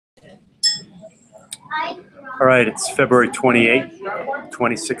All right, it's February 28th,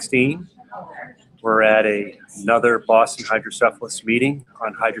 2016. We're at another Boston Hydrocephalus meeting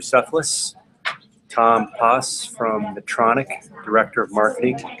on hydrocephalus. Tom Poss from Medtronic, Director of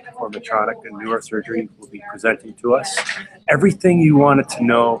Marketing for Medtronic and NeuroSurgery, will be presenting to us everything you wanted to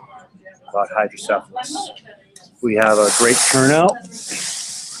know about hydrocephalus. We have a great turnout.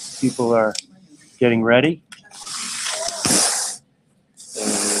 People are getting ready.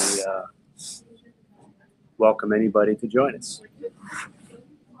 And we welcome anybody to join us.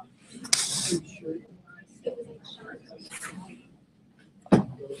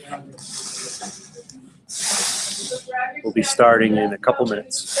 We'll be starting in a couple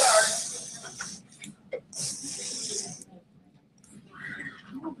minutes.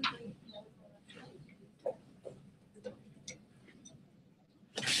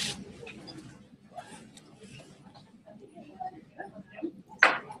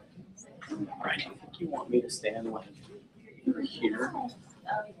 Right. You want me to stand like here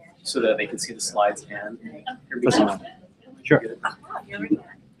so that they can see the slides and Doesn't matter. Sure.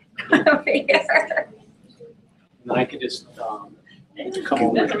 Over here. And then I could just come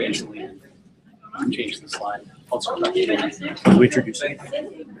over easily and change the slide. Also, Will you introduce it?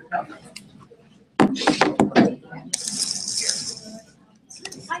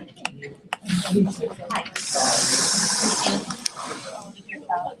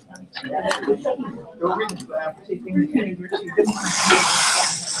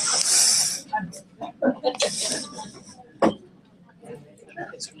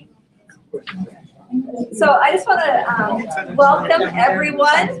 So I just want to welcome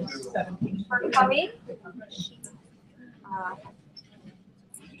everyone for coming.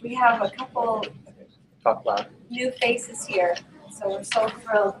 We have a couple Talk loud. new faces here, so we're so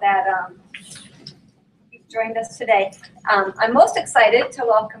thrilled that you've joined us today. I'm most excited to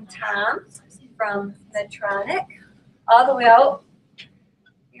welcome Tom from Medtronic, all the way out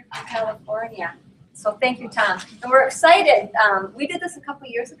here from California. So thank you, Tom. And we're excited. We did this a couple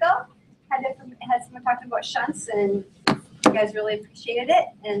years ago. Had someone talking about shunts, and you guys really appreciated it.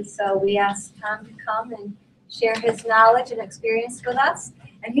 And so we asked Tom to come and share his knowledge and experience with us.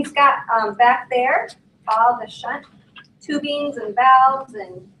 And he's got back there all the shunt tubings and valves,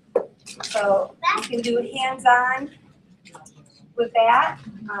 and so you can do hands-on with that.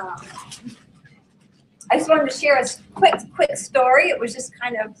 I just wanted to share a quick story. It was just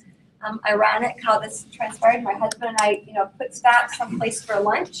kind of ironic how this transpired. My husband and I, quick stop someplace for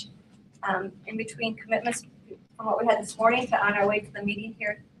lunch. In between commitments from what we had this morning to on our way to the meeting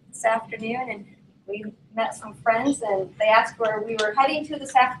here this afternoon, and we met some friends, and they asked where we were heading to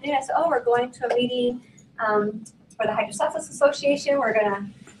this afternoon. I said, oh, we're going to a meeting for the Hydrocephalus Association. We're going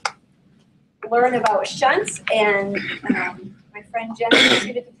to learn about shunts, and my friend Jen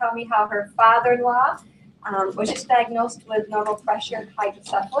proceeded to tell me how her father-in-law was just diagnosed with normal pressure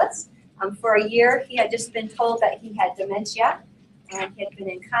hydrocephalus. For a year, he had just been told that he had dementia, and he had been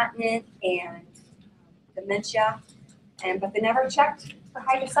incontinent and dementia, but they never checked for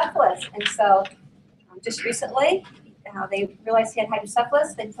hydrocephalus. And so just recently, they realized he had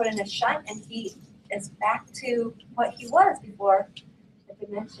hydrocephalus. They put in a shunt, and he is back to what he was before the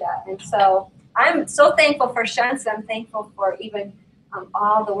dementia. And so I'm so thankful for shunts. I'm thankful for even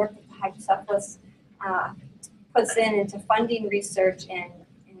all the work that the hydrocephalus puts into funding research and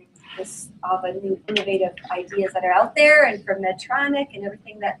all the new innovative ideas that are out there, and for Medtronic and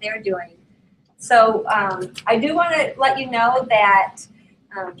everything that they're doing. So I do want to let you know that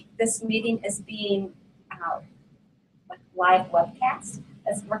this meeting is being live webcast.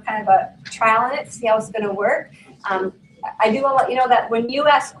 We're kind of a trial in it to see how it's going to work. I do want to let you know that when you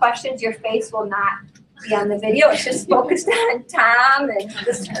ask questions, your face will not be on the video. It's just focused on Tom and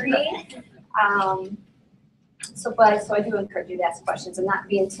the screen. So I do encourage you to ask questions and not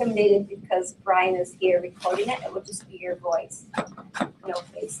be intimidated because Brian is here recording it. It will just be your voice, no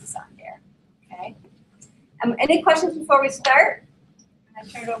faces on there. Okay. Any questions before we start? I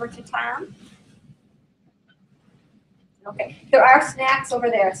turn it over to Tom. Okay. There are snacks over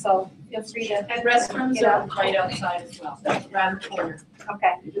there, so feel free to. And restrooms are right outside as well, around the corner.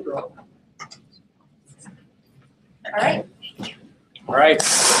 Okay. All right. All right.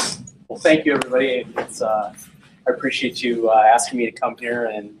 Well, thank you, everybody. I appreciate you asking me to come here,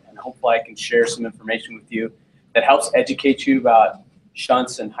 and hopefully I can share some information with you that helps educate you about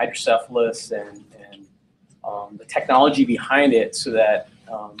shunts and hydrocephalus and the technology behind it, so that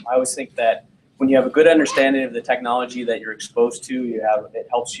I always think that when you have a good understanding of the technology that you're exposed to, it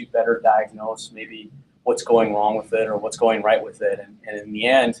helps you better diagnose maybe what's going wrong with it or what's going right with it. And in the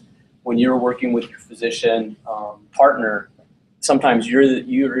end, when you're working with your physician partner, sometimes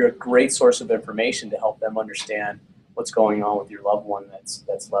you're a great source of information to help them understand what's going on with your loved one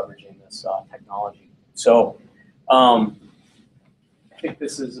that's leveraging this technology. So I think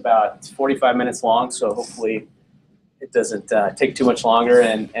this is about 45 minutes long, so hopefully it doesn't take too much longer,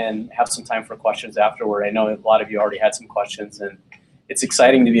 and have some time for questions afterward. I know a lot of you already had some questions, and it's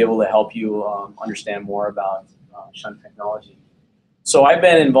exciting to be able to help you understand more about shunt technology. So I've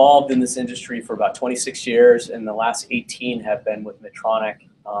been involved in this industry for about 26 years, and the last 18 have been with Medtronic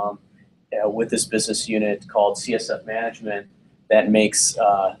with this business unit called CSF Management that makes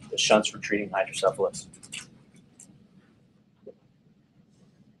the shunts for treating hydrocephalus.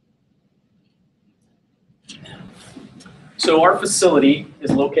 So our facility is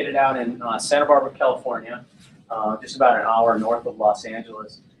located out in Santa Barbara, California, just about an hour north of Los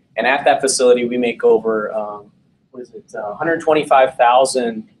Angeles. And at that facility, we make over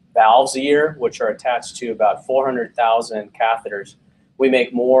 125,000 valves a year, which are attached to about 400,000 catheters. We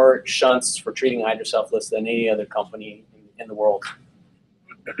make more shunts for treating hydrocephalus than any other company in the world.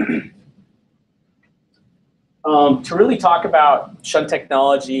 To really talk about shunt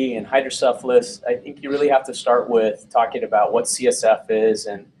technology and hydrocephalus, I think you really have to start with talking about what CSF is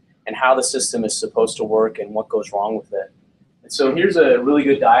and how the system is supposed to work and what goes wrong with it. And so here's a really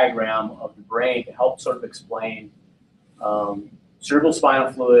good diagram of the brain to help sort of explain cerebral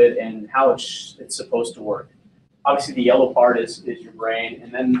spinal fluid and how it's supposed to work. Obviously, the yellow part is your brain,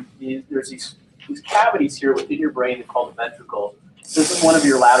 and then there's these cavities here within your brain called the ventricle. This is one of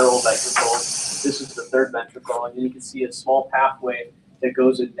your lateral ventricles. This is the third ventricle, and you can see a small pathway that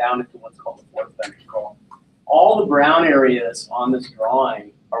goes down into what's called the fourth ventricle. All the brown areas on this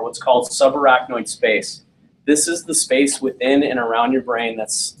drawing are what's called subarachnoid space. This is the space within and around your brain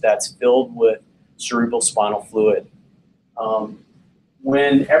that's filled with cerebral spinal fluid.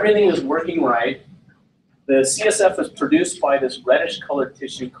 When everything is working right, the CSF is produced by this reddish colored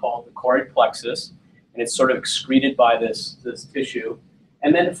tissue called the choroid plexus, and it's sort of excreted by this tissue,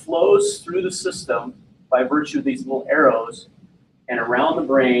 and then it flows through the system by virtue of these little arrows and around the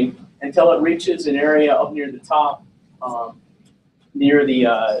brain until it reaches an area up near the top, near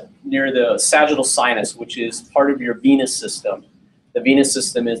the sagittal sinus, which is part of your venous system. The venous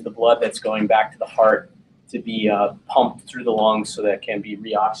system is the blood that's going back to the heart to be pumped through the lungs so that it can be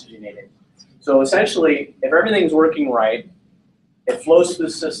reoxygenated. So essentially, if everything's working right, it flows through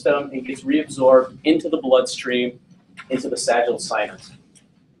the system and gets reabsorbed into the bloodstream, into the sagittal sinus.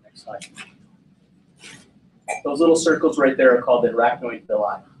 Next slide. Those little circles right there are called the arachnoid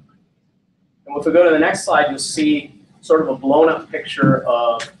villi. And if we go to the next slide, you'll see sort of a blown up picture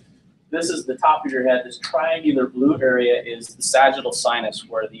of, this is the top of your head, this triangular blue area is the sagittal sinus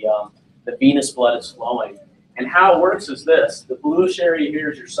where the venous blood is flowing. And how it works is this, the bluish area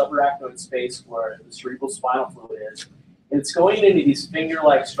here is your subarachnoid space where the cerebral spinal fluid is. And it's going into these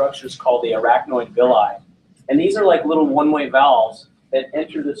finger-like structures called the arachnoid villi. And these are like little one-way valves that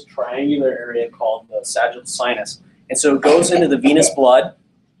enter this triangular area called the sagittal sinus. And so it goes into the venous blood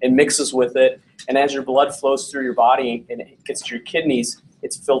and mixes with it. And as your blood flows through your body and it gets to your kidneys,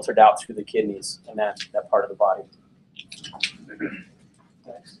 it's filtered out through the kidneys and that part of the body.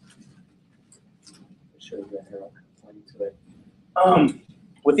 Next.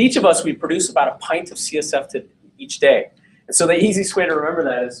 With each of us, we produce about a pint of CSF each day. And so the easiest way to remember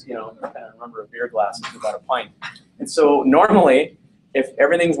that is, kind of remember a beer glass is about a pint. And so normally, if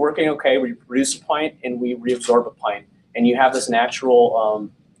everything's working okay, we produce a pint and we reabsorb a pint. And you have this natural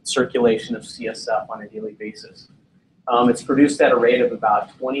circulation of CSF on a daily basis. It's produced at a rate of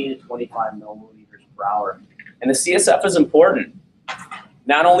about 20 to 25 milliliters per hour. And the CSF is important.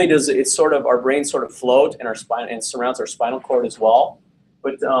 Not only does it our brain sort of float and our spine and surrounds our spinal cord as well,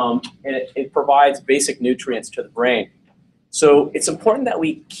 but it provides basic nutrients to the brain. So it's important that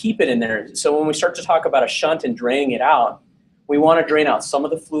we keep it in there. So when we start to talk about a shunt and draining it out, we want to drain out some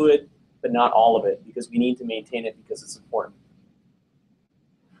of the fluid, but not all of it, because we need to maintain it because it's important.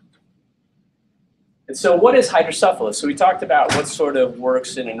 And so what is hydrocephalus? So we talked about what sort of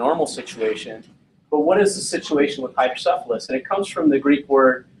works in a normal situation, but what is the situation with hydrocephalus? And it comes from the Greek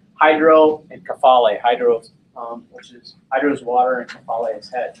word hydro and kephale. Hydro, which is hydro is water and kephale is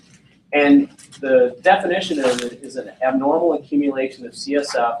head. And the definition of it is an abnormal accumulation of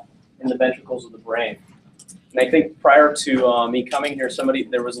CSF in the ventricles of the brain. And I think prior to me coming here,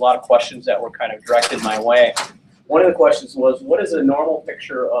 there was a lot of questions that were kind of directed my way. One of the questions was, what does a normal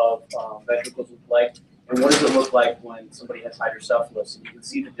picture of ventricles look like? And what does it look like when somebody has hydrocephalus? And you can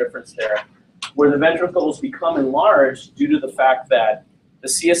see the difference there, where the ventricles become enlarged due to the fact that the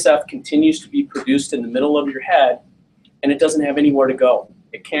CSF continues to be produced in the middle of your head, and it doesn't have anywhere to go.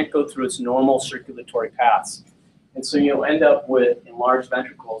 It can't go through its normal circulatory paths. And so you'll end up with enlarged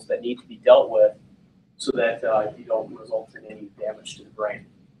ventricles that need to be dealt with so that you don't result in any damage to the brain.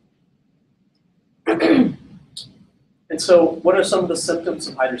 And so what are some of the symptoms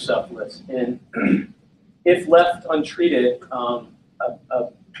of hydrocephalus? And if left untreated,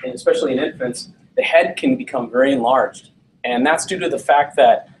 and especially in infants, the head can become very enlarged. And that's due to the fact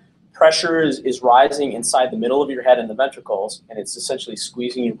that pressure is rising inside the middle of your head and the ventricles, and it's essentially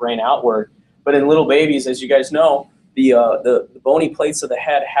squeezing your brain outward. But in little babies, as you guys know, the bony plates of the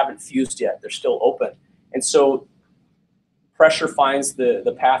head haven't fused yet. They're still open. And so pressure finds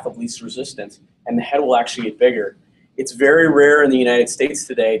the path of least resistance, and the head will actually get bigger. It's very rare in the United States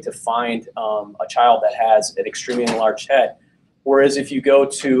today to find a child that has an extremely enlarged head. Whereas if you go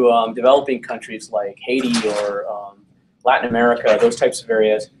to developing countries like Haiti or Latin America, those types of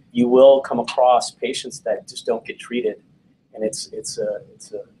areas, you will come across patients that just don't get treated. And it's a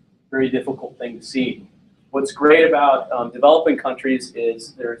very difficult thing to see. What's great about developing countries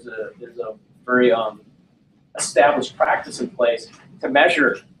is there's a very established practice in place to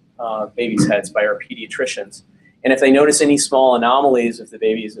measure babies' heads by our pediatricians. And if they notice any small anomalies, if the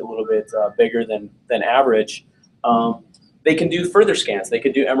baby is a little bit bigger than average, they can do further scans. They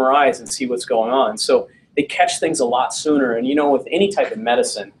could do MRIs and see what's going on. So they catch things a lot sooner. And you know, with any type of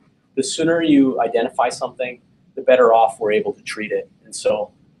medicine, the sooner you identify something, the better off we're able to treat it. And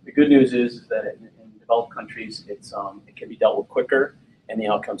so the good news is that in developed countries, it can be dealt with quicker, and the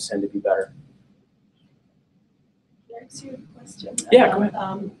outcomes tend to be better. Can I ask you a question? Yeah, go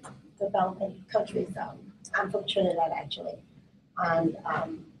ahead. Developing countries. I'm from Trinidad, actually. And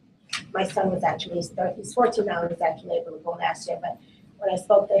my son was actually, he's 14 now, and he's actually able to go last year. But when I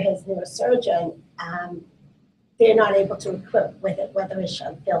spoke to his neurosurgeon, they're not able to equip with it, whether it's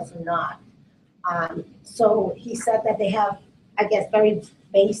shunt fails or not. So he said that they have, I guess, very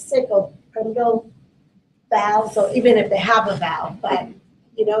basic or primitive valves, or even if they have a valve, but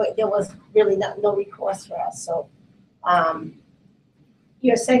you know, there was really no recourse for us. So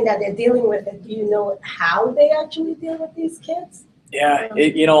you're saying that they're dealing with it. Do you know how they actually deal with these kids? Yeah,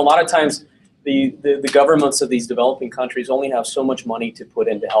 you know, a lot of times the governments of these developing countries only have so much money to put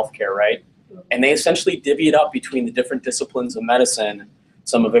into healthcare, right? And they essentially divvy it up between the different disciplines of medicine.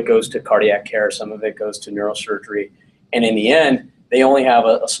 Some of it goes to cardiac care, some of it goes to neurosurgery. And in the end, they only have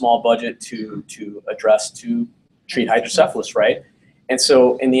a small budget to treat hydrocephalus, right? And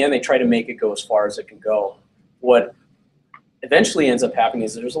so in the end, they try to make it go as far as it can go. What eventually ends up happening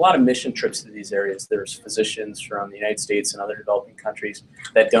is there's a lot of mission trips to these areas. There's physicians from the United States and other developing countries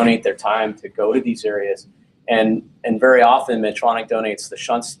that donate their time to go to these areas. And very often Medtronic donates the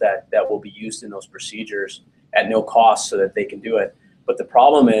shunts that will be used in those procedures at no cost so that they can do it. But the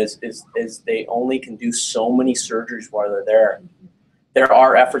problem is they only can do so many surgeries while they're there. There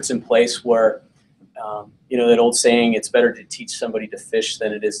are efforts in place where, you know, that old saying, it's better to teach somebody to fish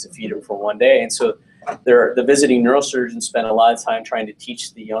than it is to feed them for one day. And so the visiting neurosurgeons spend a lot of time trying to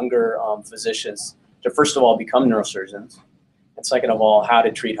teach the younger physicians to, first of all, become neurosurgeons, and second of all, how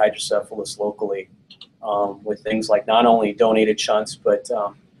to treat hydrocephalus locally with things like not only donated shunts, but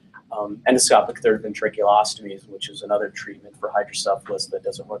endoscopic third ventriculostomies, which is another treatment for hydrocephalus that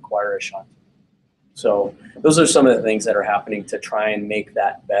doesn't require a shunt. So those are some of the things that are happening to try and make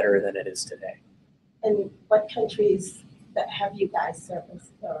that better than it is today. And what countries that have you guys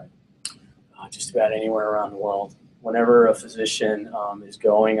serviced? Just about anywhere around the world. Whenever a physician is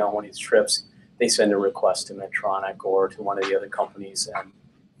going on one of these trips, they send a request to Medtronic or to one of the other companies.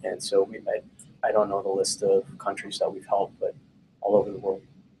 And so I don't know the list of countries that we've helped, but all over the world.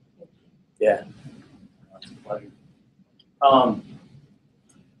 Yeah. It's a pleasure.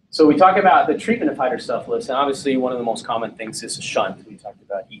 So we talk about the treatment of hydrocephalus, and obviously one of the most common things is a shunt. We talked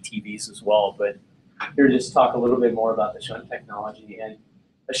about ETVs as well, but here to just talk a little bit more about the shunt technology. And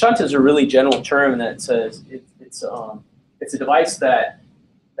a shunt is a really general term that says it's a device that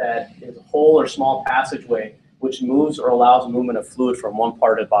is a whole or small passageway which moves or allows movement of fluid from one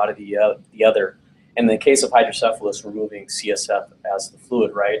part of the body to the other. In the case of hydrocephalus, we're moving CSF as the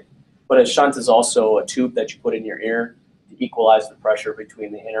fluid, right? But a shunt is also a tube that you put in your ear to equalize the pressure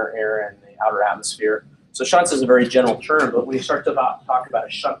between the inner ear and the outer atmosphere. So shunts is a very general term, but when you start to talk about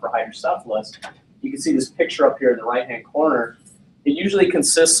a shunt for hydrocephalus, you can see this picture up here in the right-hand corner. It usually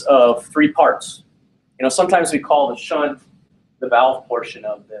consists of 3 parts. You know, sometimes we call the shunt the valve portion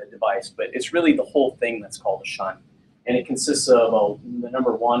of the device, but it's really the whole thing that's called a shunt. And it consists of, the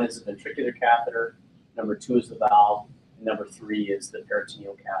number 1 is the ventricular catheter, number 2 is the valve, and number 3 is the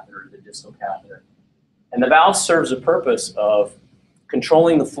peritoneal catheter, the distal catheter. And the valve serves a purpose of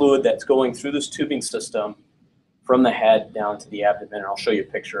controlling the fluid that's going through this tubing system from the head down to the abdomen. And I'll show you a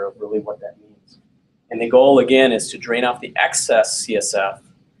picture of really what that means. And the goal, again, is to drain off the excess CSF,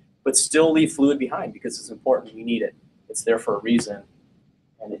 but still leave fluid behind because it's important. We need it. It's there for a reason,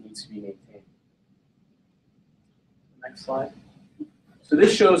 and it needs to be maintained. Next slide. So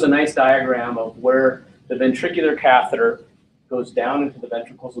this shows a nice diagram of where the ventricular catheter goes down into the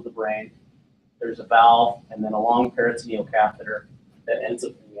ventricles of the brain. There's a valve and then a long peritoneal catheter that ends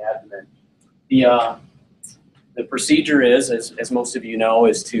up in the abdomen. The procedure is, as most of you know,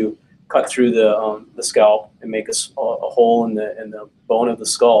 is to cut through the scalp and make a hole in the bone of the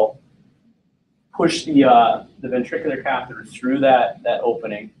skull. Push the ventricular catheter through that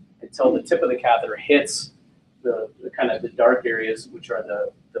opening until the tip of the catheter hits the kind of the dark areas, which are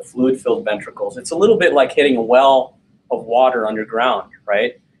the fluid-filled ventricles. It's a little bit like hitting a well of water underground,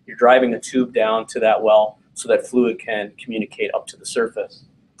 right? You're driving a tube down to that well so that fluid can communicate up to the surface.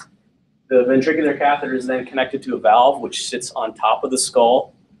 The ventricular catheter is then connected to a valve which sits on top of the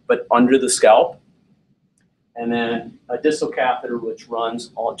skull but under the scalp, and then a distal catheter which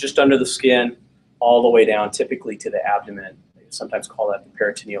runs just under the skin all the way down, typically to the abdomen. They sometimes call that the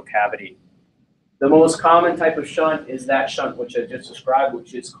peritoneal cavity. The most common type of shunt is that shunt which I just described,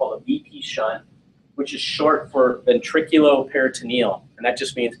 which is called a VP shunt, which is short for ventriculoperitoneal, and that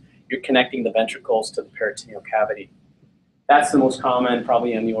just means you're connecting the ventricles to the peritoneal cavity. That's the most common,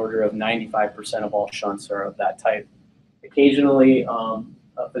 probably in the order of 95% of all shunts are of that type. Occasionally,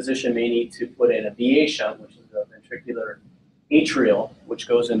 a physician may need to put in a VA shunt, which is a ventricular atrial, which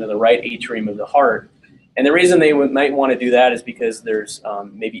goes into the right atrium of the heart. And the reason they might want to do that is because there's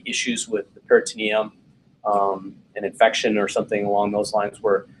maybe issues with the peritoneum, an infection or something along those lines,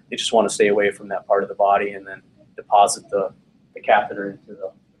 where they just want to stay away from that part of the body and then deposit the catheter into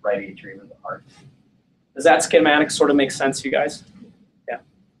the right atrium of the heart. Does that schematic sort of make sense to you guys? Yeah.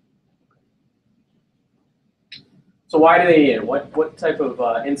 So why do they, what type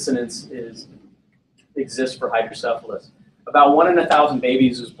of incidence exists for hydrocephalus? About 1 in 1,000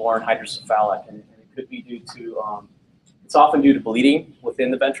 babies is born hydrocephalic, and it could be due to, it's often due to bleeding within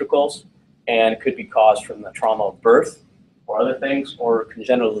the ventricles, and it could be caused from the trauma of birth or other things, or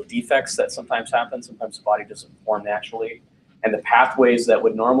congenital defects that sometimes happen. Sometimes the body doesn't form naturally, and the pathways that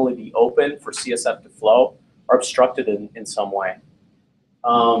would normally be open for CSF to flow are obstructed in some way.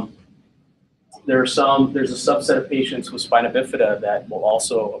 There's a subset of patients with spina bifida that will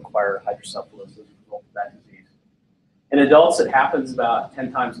also acquire hydrocephalus as a result of that disease. In adults, it happens about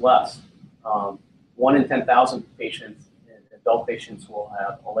 10 times less. 1 in 10,000 patients, adult patients, will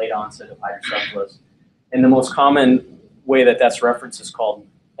have a late onset of hydrocephalus. And the most common way that that's referenced is called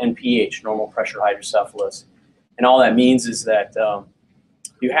NPH, normal pressure hydrocephalus. And all that means is that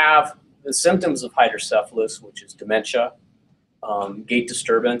you have the symptoms of hydrocephalus, which is dementia, gait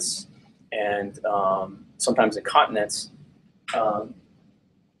disturbance, and sometimes incontinence.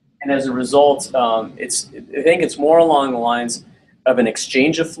 And as a result, I think it's more along the lines of an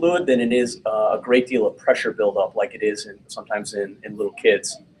exchange of fluid than it is a great deal of pressure buildup, like it is sometimes in little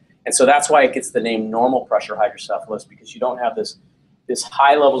kids. And so that's why it gets the name normal pressure hydrocephalus, because you don't have this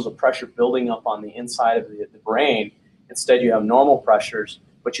high levels of pressure building up on the inside of the brain. Instead, you have normal pressures,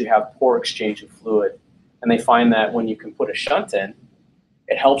 but you have poor exchange of fluid. And they find that when you can put a shunt in,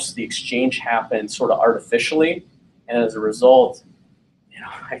 it helps the exchange happen sort of artificially. And as a result,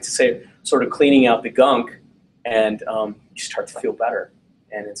 I like to say, sort of cleaning out the gunk, and you start to feel better.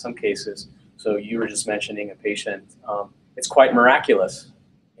 And in some cases, so you were just mentioning a patient, it's quite miraculous.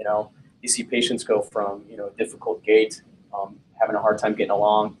 You see patients go from, a difficult gait, having a hard time getting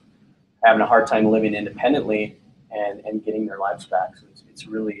along, having a hard time living independently, and getting their lives back. So it's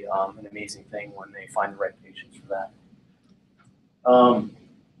really an amazing thing when they find the right patients for that. I'll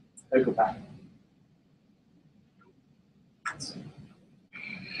go back.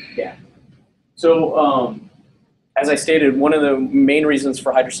 Yeah. So as I stated, one of the main reasons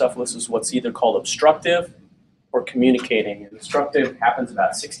for hydrocephalus is what's either called obstructive or communicating. And obstructive happens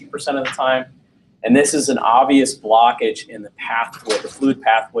about 60% of the time. And this is an obvious blockage in the pathway, the fluid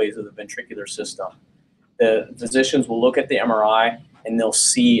pathways of the ventricular system. The physicians will look at the MRI and they'll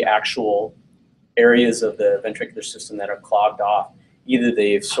see actual areas of the ventricular system that are clogged off. Either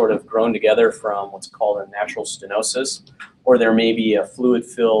they've sort of grown together from what's called a natural stenosis, or there may be a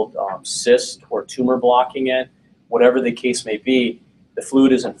fluid-filled cyst or tumor blocking it. Whatever the case may be, the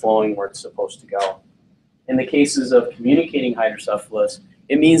fluid isn't flowing where it's supposed to go. In the cases of communicating hydrocephalus,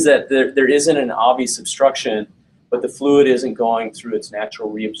 it means that there isn't an obvious obstruction, but the fluid isn't going through its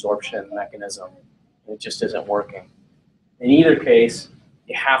natural reabsorption mechanism. It just isn't working. In either case,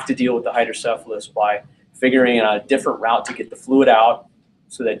 you have to deal with the hydrocephalus by figuring out a different route to get the fluid out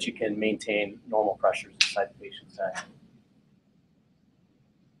so that you can maintain normal pressures inside the patient's head.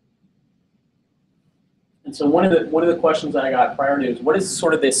 And so one of the questions that I got prior to is, what is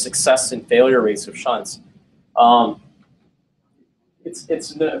sort of the success and failure rates of shunts?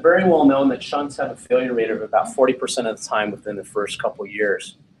 It's very well known that shunts have a failure rate of about 40% of the time within the first couple of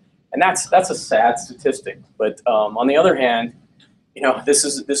years. And that's a sad statistic. But on the other hand, you know, this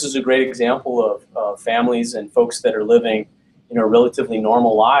is a great example of families and folks that are living, you know, relatively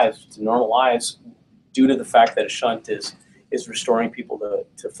normal lives due to the fact that a shunt is restoring people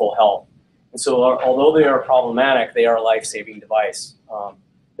to full health. And so although they are problematic, they are a life-saving device.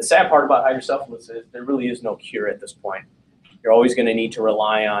 The sad part about hydrocephalus is there really is no cure at this point. You're always going to need to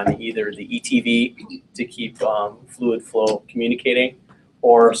rely on either the ETV to keep fluid flow communicating,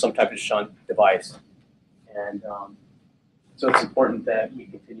 or some type of shunt device. And so it's important that we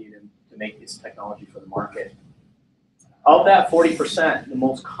continue to make this technology for the market. Of that 40%, the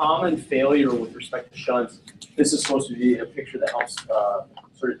most common failure with respect to shunts, this is supposed to be a picture that helps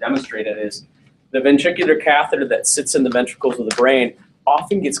sort of demonstrate it, is the ventricular catheter that sits in the ventricles of the brain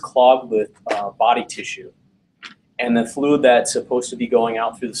often gets clogged with body tissue. And the fluid that's supposed to be going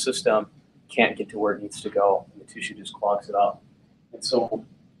out through the system can't get to where it needs to go. And the tissue just clogs it up. And so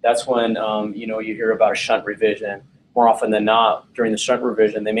that's when you know, you hear about a shunt revision. More often than not, during the shunt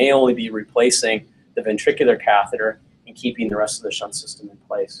revision, they may only be replacing the ventricular catheter and keeping the rest of the shunt system in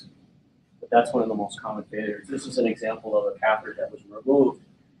place. But that's one of the most common failures. This is an example of a catheter that was removed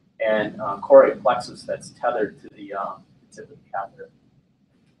and choroid plexus that's tethered to the tip of the catheter.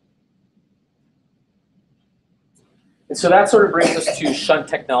 And so that sort of brings us to shunt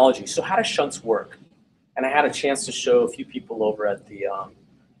technology. So how does shunts work? And I had a chance to show a few people over at the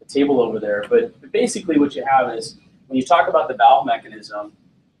table over there. But basically what you have is, when you talk about the valve mechanism,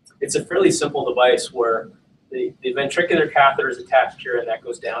 it's a fairly simple device where the ventricular catheter is attached here, and that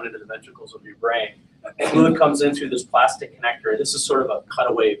goes down into the ventricles of your brain. And fluid comes in through this plastic connector. This is sort of a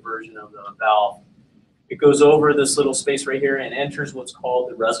cutaway version of the valve. It goes over this little space right here and enters what's called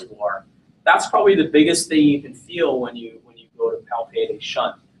the reservoir. That's probably the biggest thing you can feel when you go to palpate a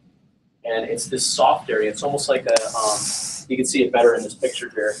shunt. And it's this soft area. It's almost like a, you can see it better in this picture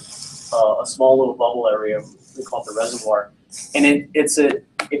here, a small little bubble area. We call it the reservoir. And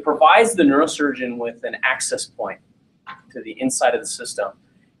it provides the neurosurgeon with an access point to the inside of the system.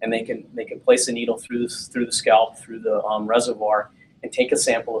 And they can place a needle through the scalp, through the reservoir, and take a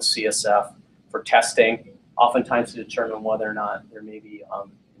sample of CSF for testing, oftentimes to determine whether or not there may be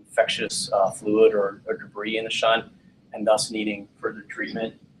infectious fluid or debris in the shunt, and thus needing further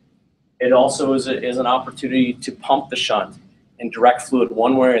treatment. It also is an opportunity to pump the shunt and direct fluid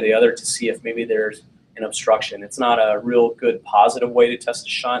one way or the other to see if maybe there's an obstruction. It's not a real good positive way to test a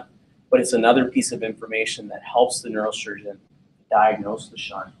shunt, but it's another piece of information that helps the neurosurgeon diagnose the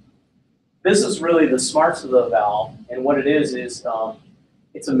shunt. This is really the smarts of the valve, and what it is it's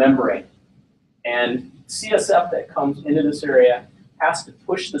a membrane. And CSF that comes into this area has to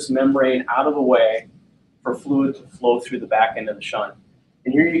push this membrane out of the way for fluid to flow through the back end of the shunt.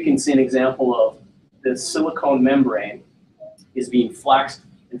 And here you can see an example of this silicone membrane is being flexed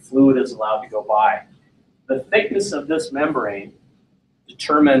and fluid is allowed to go by. The thickness of this membrane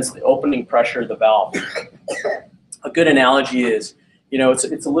determines the opening pressure of the valve. A good analogy is, you know,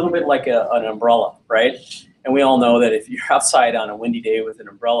 it's a little bit like an umbrella, right? And we all know that if you're outside on a windy day with an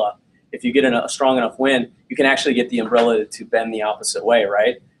umbrella, if you get a strong enough wind, you can actually get the umbrella to bend the opposite way,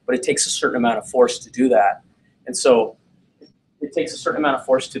 right? But it takes a certain amount of force to do that. And so it takes a certain amount of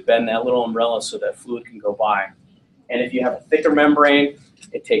force to bend that little umbrella so that fluid can go by. And if you have a thicker membrane,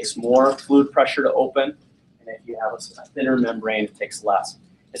 it takes more fluid pressure to open. And if you have a thinner membrane, it takes less.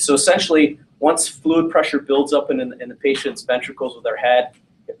 And so essentially, once fluid pressure builds up in the patient's ventricles with their head,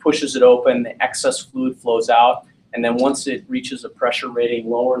 it pushes it open, the excess fluid flows out, and then once it reaches a pressure rating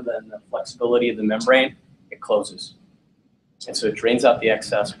lower than the flexibility of the membrane, it closes. And so it drains out the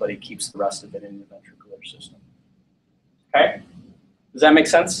excess, but it keeps the rest of it in the ventricular system. Okay? Does that make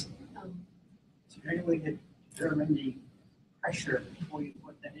sense? Is there any way to determine the pressure before you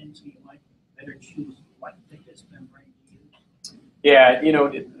put that in, so you might better choose what thickest membrane to use? Yeah, you know,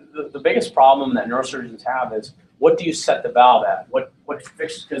 the biggest problem that neurosurgeons have is, what do you set the valve at? What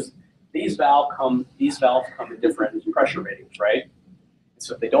fix, because these valves come in different pressure ratings, right?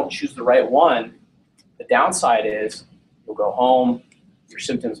 So if they don't choose the right one, the downside is you'll go home, your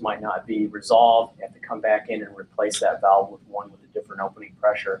symptoms might not be resolved, you have to come back in and replace that valve with one with a different opening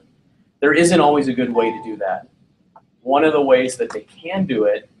pressure. There isn't always a good way to do that. One of the ways that they can do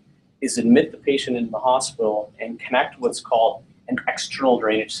it is admit the patient into the hospital and connect what's called an external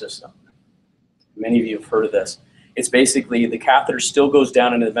drainage system. Many of you have heard of this. It's basically the catheter still goes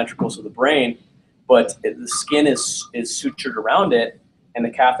down into the ventricles of the brain, but the skin is sutured around it, and the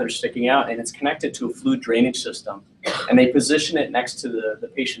catheter sticking out, and it's connected to a fluid drainage system. And they position it next to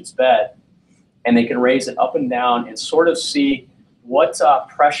the patient's bed, and they can raise it up and down and sort of see what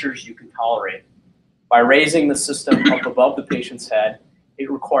pressures you can tolerate. By raising the system up above the patient's head, it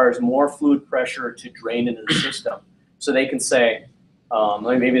requires more fluid pressure to drain into the system. So they can say,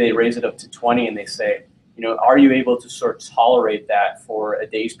 maybe they raise it up to 20 and they say, you know, are you able to sort of tolerate that for a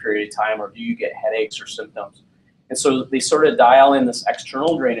day's period of time, or do you get headaches or symptoms? And so they sort of dial in this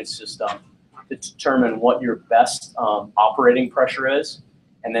external drainage system to determine what your best operating pressure is.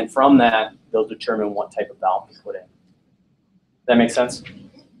 And then from that, they'll determine what type of valve to put in. Does that make sense?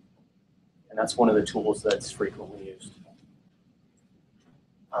 And that's one of the tools that's frequently used.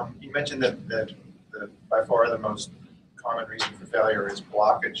 You mentioned that the by far the most common reason for failure is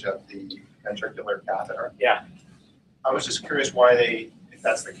blockage of the ventricular catheter. Yeah. I was just curious why they, if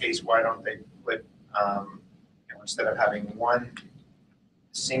that's the case, why don't they put, you know, instead of having one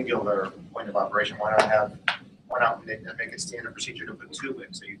singular point of operation, why not make it standard procedure to put two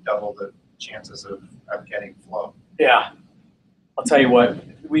in, so you double the chances of getting flow? Yeah. I'll tell you what,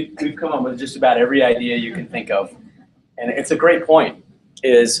 we've come up with just about every idea you can think of. And it's a great point,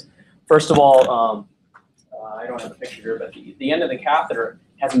 is first of all, I don't have a picture here, but the end of the catheter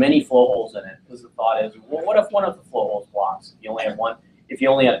has many flow holes in it, because the thought is, well, what if one of the flow holes blocks? You only have one, if you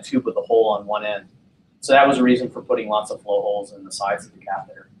only had a tube with a hole on one end. So that was a reason for putting lots of flow holes in the sides of the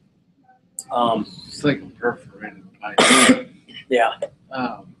catheter. It's like a perforated pipe. Yeah.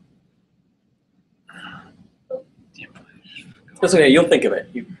 Damn, That's okay, you'll think of it.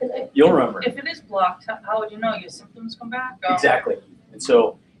 You'll remember it. If it is blocked, how would you know? Your symptoms come back? Or? Exactly. And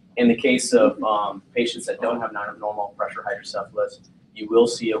so in the case of patients that don't have non-abnormal pressure hydrocephalus, you will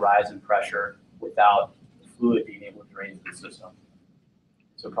see a rise in pressure without the fluid being able to drain into the system.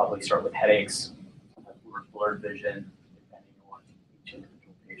 So probably start with headaches, blurred vision, depending on each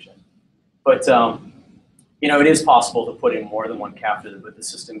individual patient. But you know, it is possible to put in more than one catheter, but the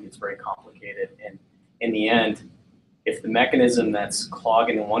system gets very complicated. And in the end, if the mechanism that's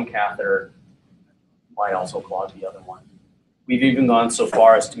clogging in one catheter might also clog the other one. We've even gone so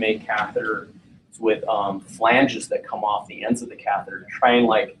far as to make catheters with flanges that come off the ends of the catheter to try and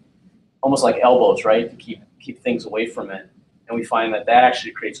almost like elbows, right, to keep things away from it. And we find that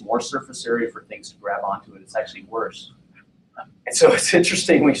actually creates more surface area for things to grab onto it. It's actually worse. And so it's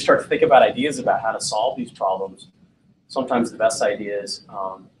interesting when you start to think about ideas about how to solve these problems. Sometimes the best ideas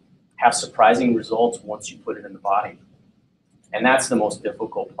have surprising results once you put it in the body. And that's the most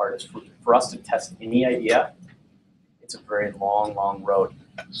difficult part, is for us to test any idea. It's a very long, long road.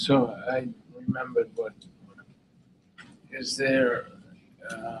 So I remembered is there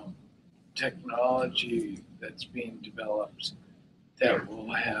technology that's being developed that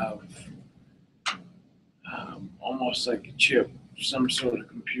will have almost like a chip, some sort of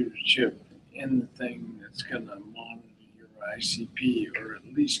computer chip in the thing that's going to monitor your ICP, or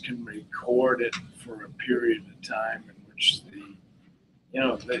at least can record it for a period of time, in which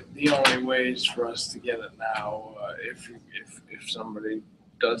the only ways for us to get it now, if somebody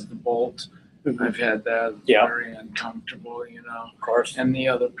does the bolt, I've had that, very uncomfortable, you know. Of course. And the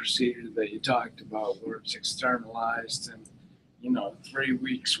other procedure that you talked about, where it's externalized, and 3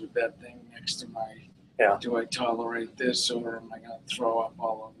 weeks with that thing next to my, do I tolerate this, or am I going to throw up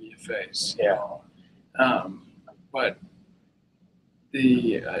all over your face? Yeah. But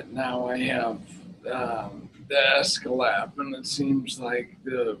now I have the Escalap, and it seems like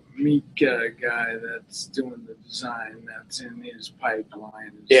the Mika guy that's doing the design, that's in his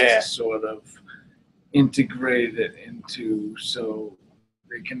pipeline, is to sort of integrate it into, so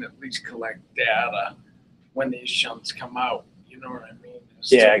they can at least collect data when these shunts come out. You know what I mean? As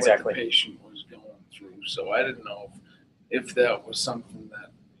to exactly. What the patient was going through. So I didn't know if that was something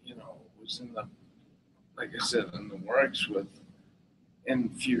that was in the, like I said, in the works with in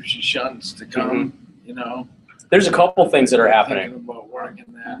future shunts to come. There's a couple things that are happening. Thinking about working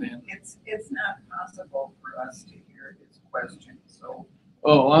that in. It's not possible for us to hear his question, so.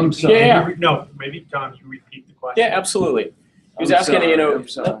 Oh, I'm sorry. Yeah. No, maybe Tom, can you repeat the question? Yeah, absolutely. He was I'm asking, sorry, I'm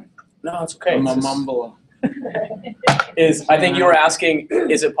sorry. No, it's okay. I'm a It's just- mumbler. I think you were asking,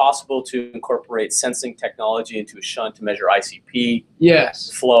 is it possible to incorporate sensing technology into a shunt to measure ICP,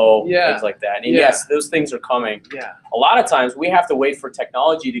 Yes. flow, Yeah. things like that? And Yeah. yes, those things are coming. Yeah. A lot of times we have to wait for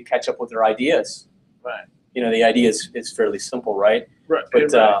technology to catch up with their ideas. Right. The idea is fairly simple, right? Right.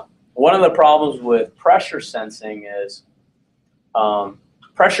 But one of the problems with pressure sensing is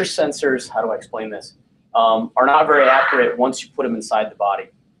pressure sensors, how do I explain this, are not very accurate once you put them inside the body.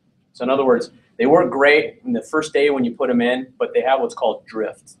 So in other words, they work great in the first day when you put them in, but they have what's called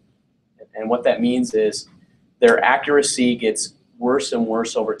drift. And what that means is their accuracy gets worse and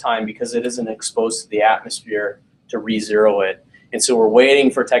worse over time because it isn't exposed to the atmosphere to re-zero it. And so we're waiting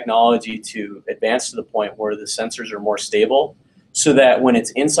for technology to advance to the point where the sensors are more stable so that when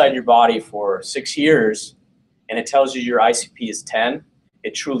it's inside your body for 6 years and it tells you your ICP is 10,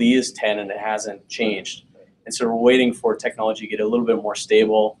 it truly is 10 and it hasn't changed. And so we're waiting for technology to get a little bit more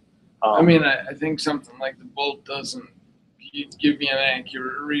stable. I mean, I think something like the Bolt doesn't give me an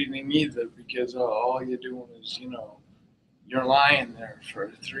accurate reading either, because all you're doing is, you know, you're lying there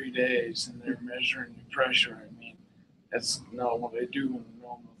for 3 days and they're measuring your pressure. I mean, that's not what they do in a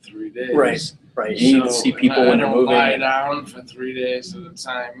normal 3 days. Right, right. You need to see people when they're moving. I don't lie down for 3 days at a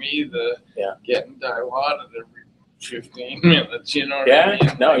time either. Yeah. Getting dilated every 15 minutes, you know what Yeah, I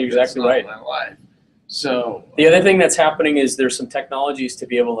mean? no, you're That's exactly not right. my life. So The other thing that's happening is there's some technologies to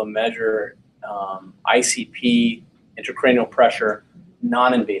be able to measure ICP, intracranial pressure,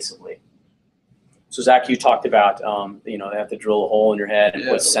 non-invasively. So Zach, you talked about, you know, they have to drill a hole in your head and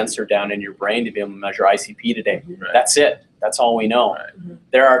put a sensor down in your brain to be able to measure ICP today. Right. That's it. That's all we know.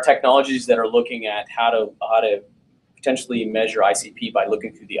 Right. There are technologies that are looking at how to potentially measure ICP by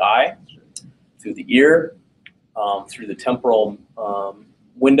looking through the eye, through the ear, through the temporal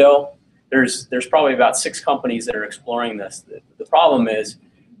window. There's probably about 6 companies that are exploring this. The problem is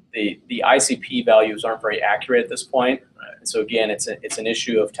the ICP values aren't very accurate at this point. Right. And so again, it's an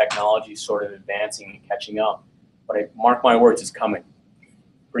issue of technology sort of advancing and catching up. But I mark my words, it's coming.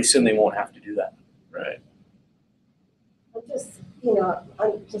 Pretty soon they won't have to do that. Right. I'm just, you know,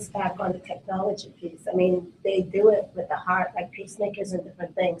 I'm just back on the technology piece. I mean, they do it with the heart, like pacemakers and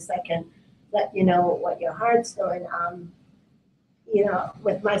different things that can let you know what your heart's doing. You know,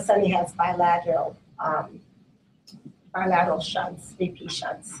 with my son, he has bilateral shunts, VP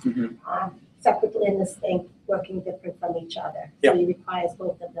shunts, separately and distinct, working different from each other. Yep. So he requires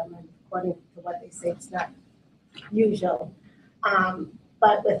both of them, and according to what they say, it's not usual.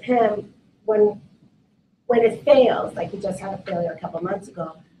 But with him, when it fails, like he just had a failure a couple months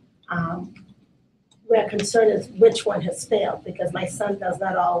ago, we're concerned is which one has failed, because my son does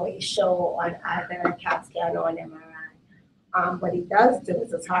not always show on either a CAT scan or an MRI. What he does do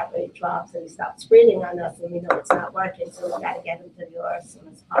is his heart rate drops and he stops breathing on us, and we know it's not working, so we got to get him to the OR as soon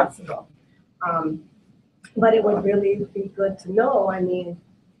as possible. But it would really be good to know, I mean,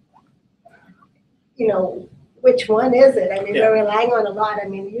 you know, which one is it? I mean, Yeah. we're relying on a lot. I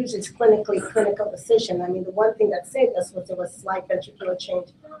mean, usually it's clinical decision. I mean, the one thing that saved us was there was slight ventricular change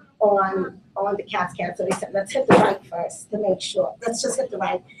on the CAT scan. So they said, let's hit the right first to make sure. Let's just hit the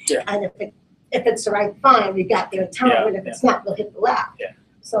right. Yeah. And if it's the right, fine, we got there in time. Yeah, And if it's not, we'll hit the left. Yeah.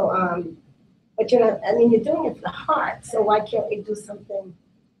 So, but you're not, I mean, you're doing it for the heart. So why can't we do something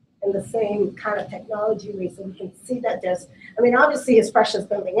in the same kind of technology way so we can see that there's, I mean, obviously his pressure's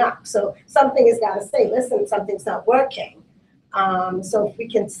building up. So something has got to say, listen, something's not working. So if we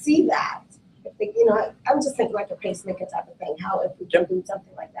can see that, if they, you know, I'm just thinking like a pacemaker type of thing, how if we can do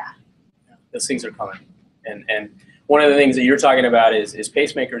something like that. Those things are coming. And one of the things that you're talking about is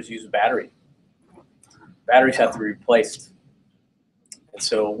pacemakers use a battery. Batteries have to be replaced. And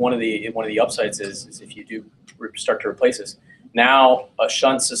so one of the upsides is if you do start to replace this, now a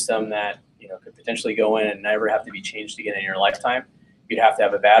shunt system that, you know, could potentially go in and never have to be changed again in your lifetime, you'd have to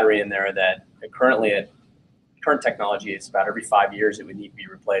have a battery in there that currently at current technology, it's about every 5 years it would need to be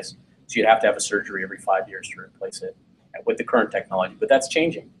replaced. So you'd have to have a surgery every 5 years to replace it with the current technology. But that's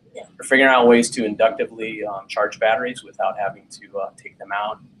changing. Yeah. We're figuring out ways to inductively charge batteries without having to take them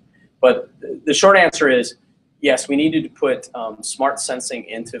out. But the short answer is, yes, we needed to put smart sensing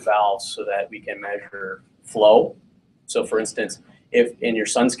into valves so that we can measure flow. So for instance, if in your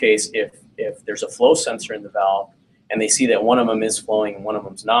son's case, if there's a flow sensor in the valve and they see that one of them is flowing and one of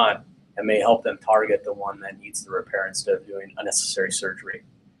them's not, it may help them target the one that needs the repair instead of doing unnecessary surgery.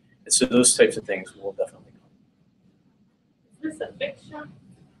 And so those types of things will definitely come. Is this a fixed shunt?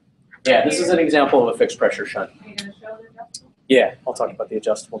 Yeah, this is an example of a fixed pressure shunt. Are you gonna show the adjustable? Yeah, I'll talk about the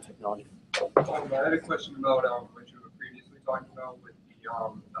adjustable technology. I had a question about what you were previously talking about with the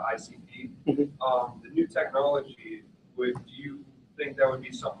ICP. Mhm. The new technology, do you think that would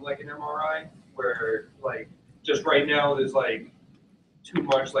be something like an MRI, where like just right now there's like too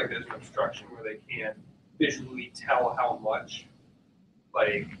much, like there's an obstruction where they can't visually tell how much?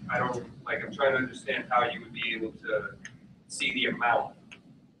 Like I'm trying to understand how you would be able to see the amount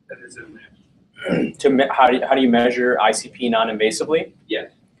that is in there. How do you measure ICP non-invasively?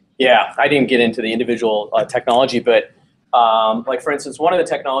 Yes. Yeah, I didn't get into the individual technology, but like for instance, one of the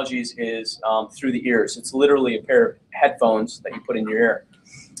technologies is through the ears. It's literally a pair of headphones that you put in your ear.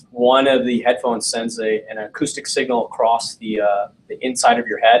 One of the headphones sends an acoustic signal across the inside of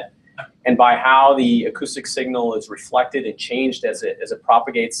your head, And by how the acoustic signal is reflected and changed as it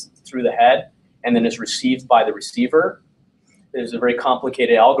propagates through the head and then is received by the receiver, there's a very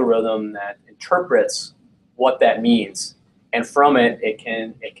complicated algorithm that interprets what that means. And from it, it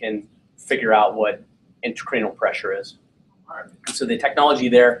can figure out what intracranial pressure is. And so the technology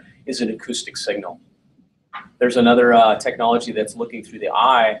there is an acoustic signal. There's another technology that's looking through the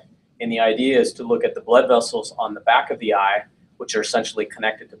eye, and the idea is to look at the blood vessels on the back of the eye, which are essentially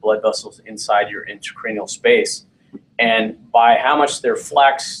connected to blood vessels inside your intracranial space. And by how much they're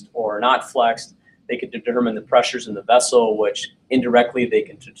flexed or not flexed, they can determine the pressures in the vessel, which indirectly they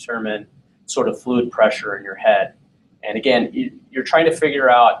can determine sort of fluid pressure in your head. And again, you're trying to figure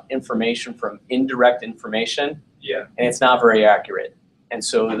out information from indirect information, Yeah. and it's not very accurate. And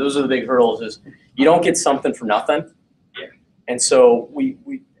so those are the big hurdles, is you don't get something for nothing. Yeah. And so we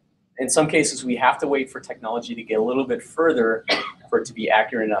in some cases, we have to wait for technology to get a little bit further for it to be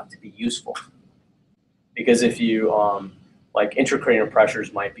accurate enough to be useful. Because if you, like intracranial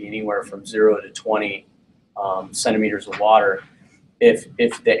pressures might be anywhere from 0 to 20 centimeters of water. If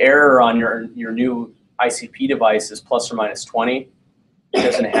the error on your new ICP device is plus or minus 20, it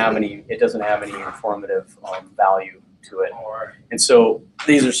doesn't have any informative value to it. And so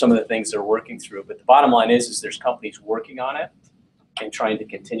these are some of the things they're working through. But the bottom line is there's companies working on it and trying to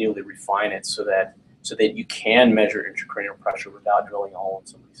continually refine it so that you can measure intracranial pressure without drilling a hole in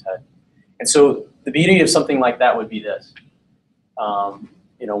somebody's head. And so the beauty of something like that would be this.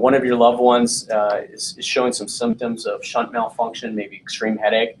 You know, one of your loved ones is showing some symptoms of shunt malfunction, maybe extreme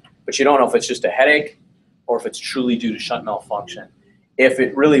headache, but you don't know if it's just a headache or if it's truly due to shunt malfunction. If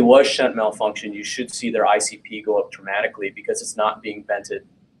it really was shunt malfunction, you should see their ICP go up dramatically because it's not being vented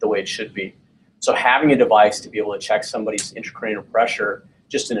the way it should be. So having a device to be able to check somebody's intracranial pressure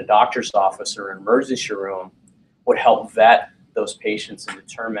just in a doctor's office or an emergency room would help vet those patients and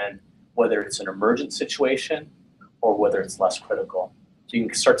determine whether it's an emergent situation or whether it's less critical. So you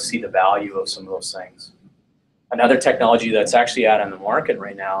can start to see the value of some of those things. Another technology that's actually out on the market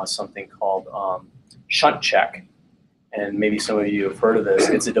right now is something called shunt check. And maybe some of you have heard of this.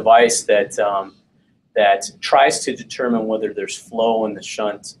 It's a device that tries to determine whether there's flow in the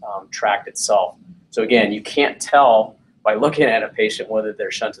shunt tract itself. So again, you can't tell by looking at a patient whether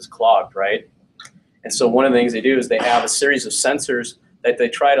their shunt is clogged, right? And so one of the things they do is they have a series of sensors that they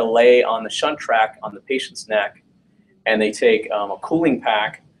try to lay on the shunt tract on the patient's neck. And they take a cooling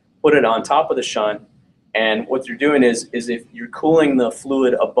pack, put it on top of the shunt, and what you're doing is if you're cooling the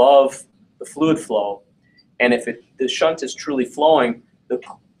fluid above the fluid flow, and if the shunt is truly flowing,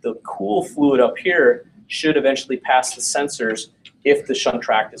 the cool fluid up here should eventually pass the sensors if the shunt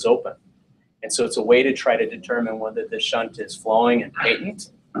tract is open. And so it's a way to try to determine whether the shunt is flowing and patent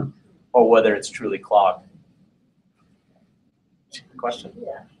or whether it's truly clogged. Question?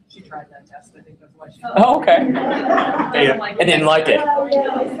 Yeah. She tried that test, I think that's why she. Oh, okay. I didn't like it.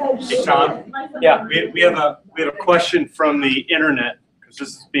 Hey, Tom. Yeah. We have a question from the internet, because this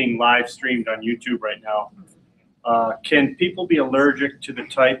is being live streamed on YouTube right now. Can people be allergic to the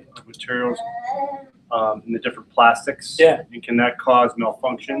type of materials in the different plastics? Yeah. And can that cause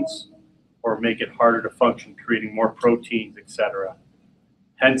malfunctions or make it harder to function, creating more proteins, etc.?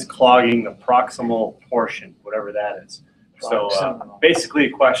 Hence clogging the proximal portion, whatever that is. So basically a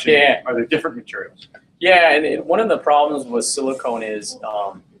question, Yeah. are there different materials? Yeah, and one of the problems with silicone is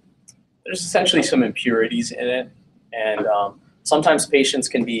there's essentially some impurities in it, and sometimes patients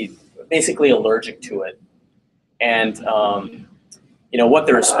can be basically allergic to it. And you know, what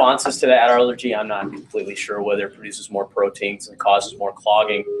the response is to that allergy, I'm not completely sure, whether it produces more proteins and causes more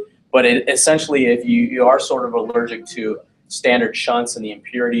clogging. But essentially, if you are sort of allergic to standard shunts and the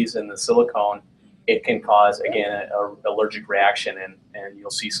impurities in the silicone, it can cause, again, an allergic reaction, and you'll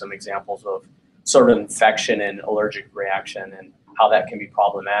see some examples of sort of infection and allergic reaction and how that can be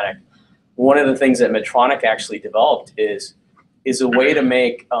problematic. One of the things that Medtronic actually developed is a way to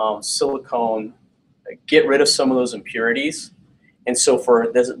make silicone get rid of some of those impurities. And so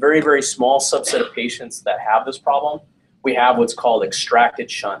there's a very, very small subset of patients that have this problem. We have what's called extracted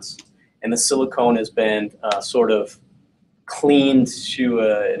shunts. And the silicone has been sort of cleaned to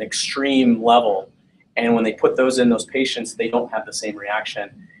an extreme level. And when they put those in those patients, they don't have the same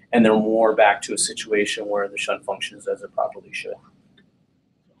reaction. And they're more back to a situation where the shunt functions as it properly should.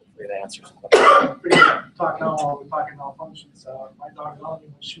 Hopefully that answers the question. We're talking malfunctions. My daughter Melanie,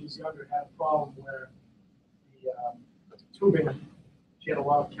 when she was younger, had a problem where the tubing, she had a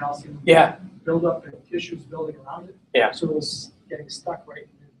lot of calcium buildup and tissues building around it. Yeah. So it was getting stuck right in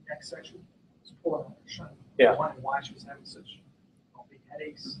the neck section. It was pulling on her shunt. Yeah. I wondered why she was having such big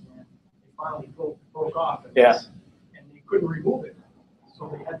headaches. And they finally broke off. And Yeah. and they couldn't remove it. So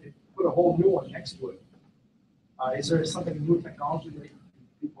they had to put a whole new one next to it. Is there something new technology that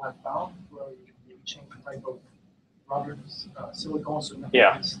people have found where you can maybe change the type of rubber, silicone, so nothing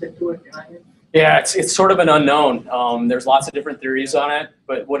Yeah. can stick to it? You know what I mean? Yeah, it's sort of an unknown. There's lots of different theories on it,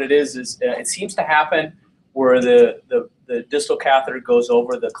 but what it is it seems to happen where the distal catheter goes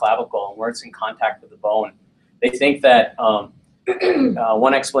over the clavicle and where it's in contact with the bone. They think that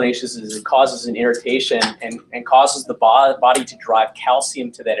one explanation is it causes an irritation and causes the body to drive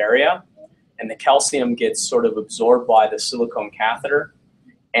calcium to that area, and the calcium gets sort of absorbed by the silicone catheter,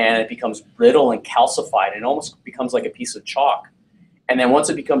 and it becomes brittle and calcified, and almost becomes like a piece of chalk. And then once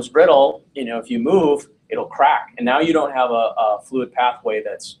it becomes brittle, if you move, it'll crack, and now you don't have a fluid pathway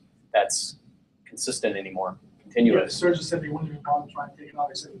that's consistent anymore, Yeah, the continuous. surgeon said they wouldn't even bother trying to take it out.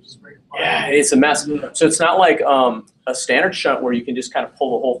 They said it was just break apart. Yeah, it's a mess. So it's not like a standard shunt where you can just kind of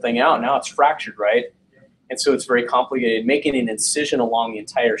pull the whole thing out. Now it's fractured, right? And so it's very complicated. Making an incision along the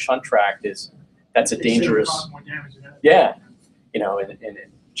entire shunt tract that's a They say it dangerous. caused more damage than anything. Yeah, and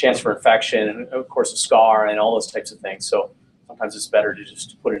chance for infection, and of course a scar, and all those types of things. So sometimes it's better to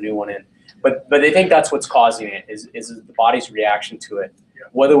just put a new one in. But they think that's what's causing it is the body's reaction to it. Yeah.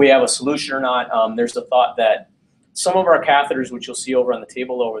 Whether we have a solution or not, there's the thought that some of our catheters, which you'll see over on the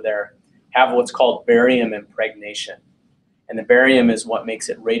table over there, have what's called barium impregnation. And the barium is what makes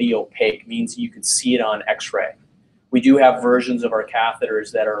it radiopaque, means you can see it on X-ray. We do have versions of our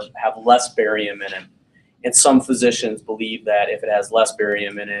catheters that have less barium in it. And some physicians believe that if it has less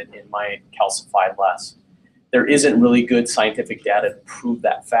barium in it, it might calcify less. There isn't really good scientific data to prove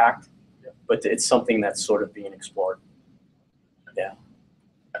that fact, but it's something that's sort of being explored. Yeah.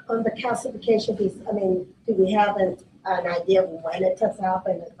 On the calcification piece, I mean, do we have an idea of when it tends to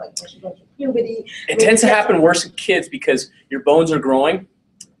happen? It's like once you go through puberty. It tends to happen worse in kids because your bones are growing.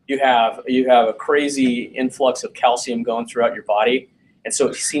 You have a crazy influx of calcium going throughout your body. And so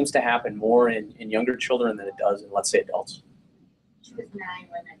it seems to happen more in younger children than it does in, let's say, adults. She was 9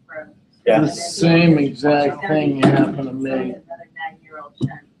 when it broke. Yeah. The same exact thing happened to me. Another 9-year-old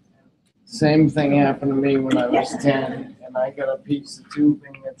shunt. Same thing happened to me when I was 10, and I got a piece of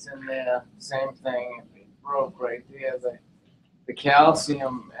tubing that's in there. Same thing, it broke right there. The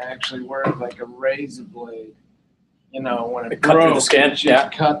calcium actually worked like a razor blade. When it cut through broke, the skin, it just yeah.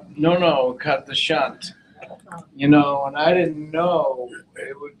 cut the shunt. And I didn't know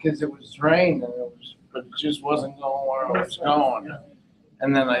because it was draining, but it just wasn't going where it was going.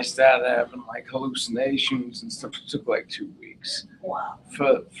 And then I started having like hallucinations and stuff. It took like 2 weeks. Wow.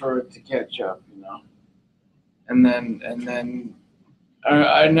 For it to catch up, And then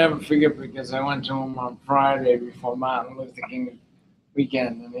I never forget because I went to him on Friday before Martin Luther King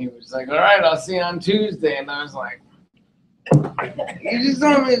weekend, and he was like, "All right, I'll see you on Tuesday," and I was like, "You just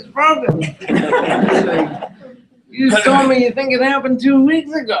told me it's broken." Like, you just told me you think it happened 2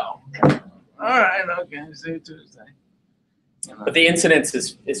 weeks ago. All right, okay, see you Tuesday. But the incidence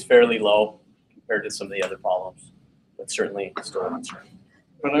is fairly low compared to some of the other problems, but certainly still a concern.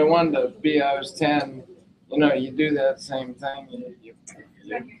 But I wonder, I was 10, you do that same thing.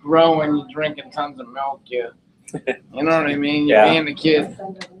 You grow and you're drinking tons of milk. You know what I mean? You're Yeah. being a kid.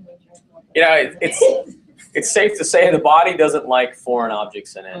 It's safe to say the body doesn't like foreign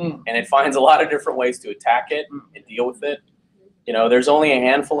objects in it, and it finds a lot of different ways to attack it and deal with it. There's only a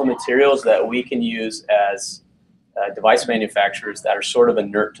handful of materials that we can use as device manufacturers that are sort of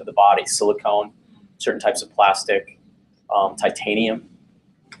inert to the body: silicone, certain types of plastic, titanium.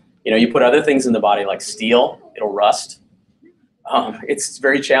 You put other things in the body like steel, it'll rust. It's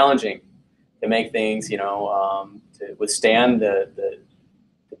very challenging to make things, to withstand the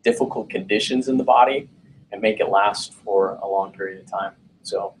difficult conditions in the body and make it last for a long period of time.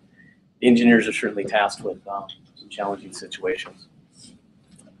 So the engineers are certainly tasked with some challenging situations.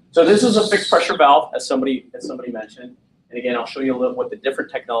 So this is a fixed pressure valve, as somebody mentioned. And again, I'll show you a little what the different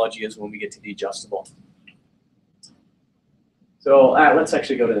technology is when we get to the adjustable. So let's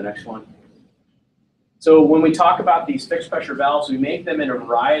actually go to the next one. So when we talk about these fixed pressure valves, we make them in a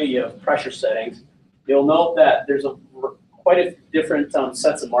variety of pressure settings. You'll note that there's quite a different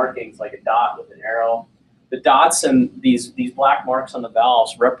sets of markings, like a dot with an arrow. The dots and these black marks on the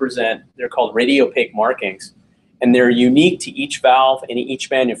valves they're called radiopaque markings, and they're unique to each valve and each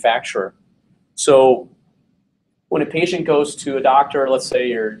manufacturer. So when a patient goes to a doctor, let's say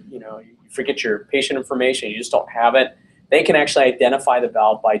you forget your patient information, you just don't have it, they can actually identify the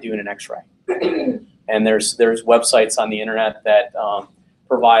valve by doing an X-ray. And there's websites on the internet that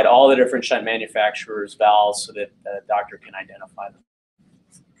provide all the different shunt manufacturers' valves so that the doctor can identify them.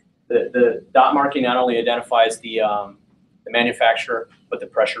 The dot marking not only identifies the manufacturer, but the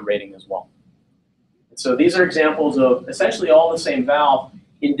pressure rating as well. And so these are examples of essentially all the same valve.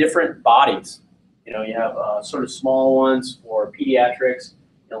 in different bodies. You know, you have sort of small ones for pediatrics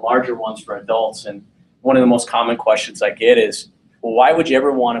and larger ones for adults. And one of the most common questions I get is, well, why would you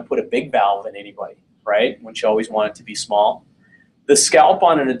ever want to put a big valve in anybody, right? Wouldn't you always want it to be small? The scalp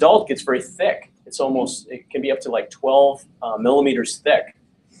on an adult gets very thick. It can be up to like 12 millimeters thick.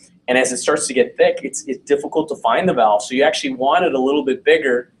 And as it starts to get thick, it's difficult to find the valve. So you actually want it a little bit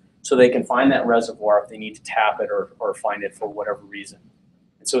bigger so they can find that reservoir if they need to tap it or find it for whatever reason.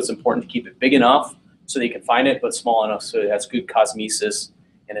 And so it's important to keep it big enough so they can find it, but small enough so it has good cosmesis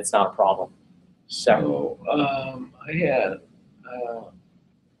and it's not a problem. So I had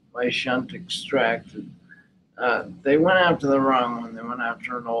my shunt extracted. They went after the wrong one. They went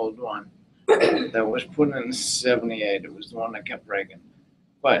after an old one that was put in '78. It was the one that kept breaking.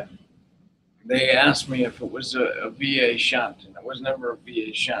 But they asked me if it was a VA shunt, and it was never a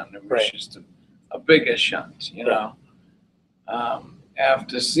VA shunt. It was just a bigger shunt, you know.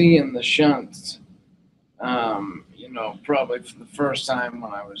 After seeing the shunts, you know, probably for the first time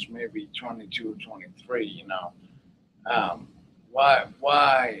when I was maybe 22 or 23, you know,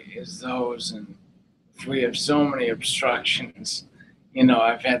 why is those, and if we have so many obstructions, you know,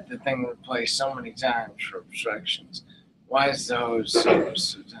 I've had the thing replaced so many times for obstructions. Why is those so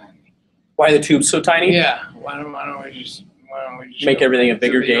tiny? Why are the tubes so tiny? Yeah. Why don't we just make everything a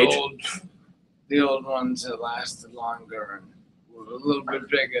bigger gauge? The old ones that lasted longer and were a little bit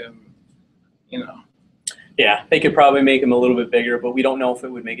bigger, you know. Yeah, they could probably make them a little bit bigger, but we don't know if it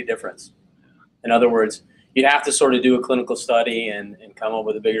would make a difference. In other words, you'd have to sort of do a clinical study and come up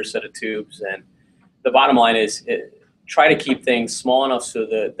with a bigger set of tubes. And the bottom line is try to keep things small enough so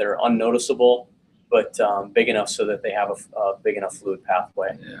that they're unnoticeable, but big enough so that they have a big enough fluid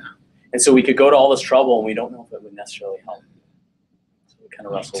pathway. Yeah. And so we could go to all this trouble and we don't know if it would necessarily help. So we kind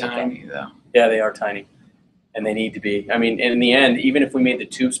of wrestle with them. Tiny though. Yeah, they are tiny. And they need to be. I mean, in the end, even if we made the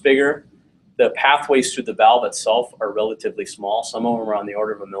tubes bigger, the pathways through the valve itself are relatively small. Some of them are on the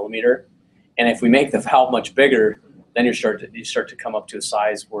order of 1 millimeter. And if we make the valve much bigger, then you start to come up to a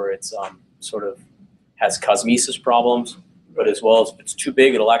size where it's sort of has cosmesis problems, but as well as if it's too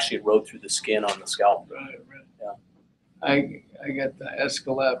big, it'll actually erode through the skin on the scalp. Right. Yeah. I got the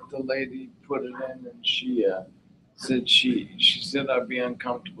Escalap, the lady put it in, and she said she said I'd be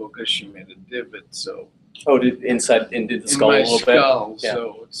uncomfortable because she made a divot. So did the skull a little skull, bit? Yeah.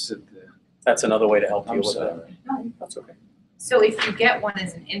 So it's there. That's another way to help I'm deal with sorry. that. No, that's okay. So if you get one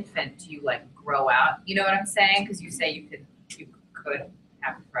as an infant, do you like grow out? You know what I'm saying? Because you say you could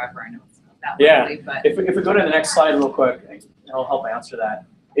have it forever. I know it's not that likely, but If we go to the next slide real quick, and I'll help answer that.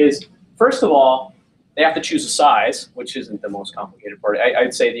 Is first of all, they have to choose a size, which isn't the most complicated part.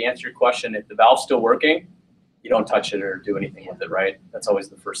 I'd say to answer your question, if the valve's still working, you don't touch it or do anything with it, right? That's always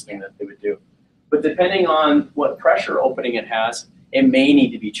the first thing that they would do. But depending on what pressure opening it has, it may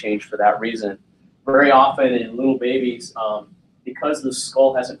need to be changed for that reason. Very often in little babies, because the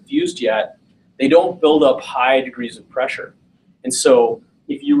skull hasn't fused yet, they don't build up high degrees of pressure. And so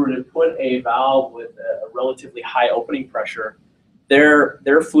if you were to put a valve with a relatively high opening pressure,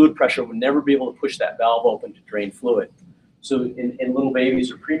 their fluid pressure would never be able to push that valve open to drain fluid. So in little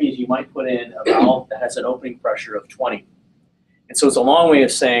babies or preemies, you might put in a valve that has an opening pressure of 20. And so it's a long way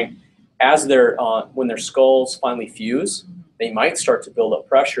of saying, as when their skulls finally fuse, they might start to build up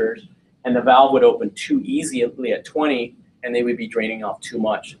pressures, and the valve would open too easily at 20, and they would be draining off too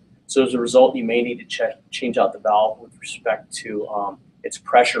much. So as a result, you may need to change out the valve with respect to its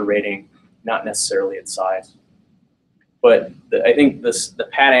pressure rating, not necessarily its size. But I think the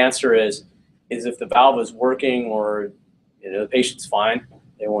pat answer is if the valve is working or the patient's fine,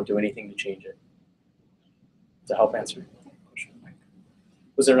 they won't do anything to change it. To help answer your question.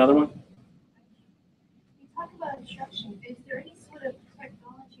 Was there another one? You talk about obstruction. Is there any sort of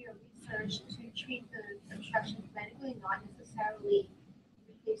technology or research to treat the obstructions medically, not necessarily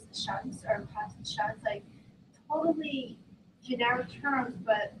replace the shunts or pass the shunts? Like totally generic terms,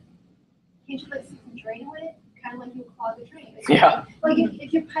 but can't you like some drain with it? Kind of like you clog a drain. Yeah. Like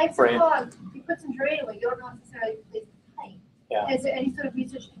if your pipes Right. are clogged, you put some drain away. You don't necessarily replace the pipe. Yeah. Is there any sort of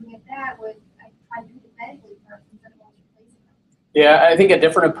research looking at that with trying to do it medically first instead of always replacing them? Yeah, I think a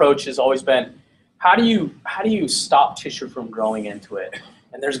different approach has always been, how do you stop tissue from growing into it?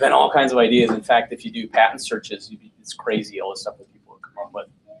 And there's been all kinds of ideas. In fact, if you do patent searches, it's crazy all the stuff that people have come up with.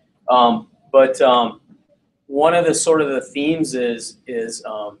 But one of the themes is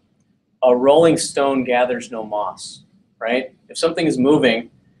a rolling stone gathers no moss, right? If something is moving,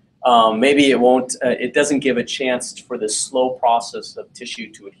 maybe it doesn't give a chance for the slow process of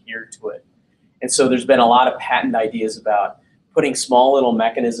tissue to adhere to it. And so there's been a lot of patent ideas about putting small little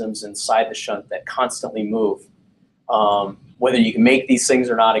mechanisms inside the shunt that constantly move. Whether you can make these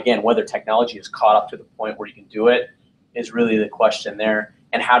things or not, again, whether technology is caught up to the point where you can do it is really the question there.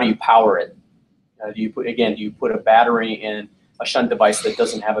 And how do you power it? Do you put a battery in a shunt device that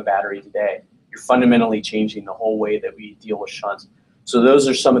doesn't have a battery today? You're fundamentally changing the whole way that we deal with shunts. So those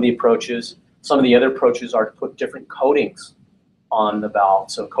are some of the approaches. Some of the other approaches are to put different coatings on the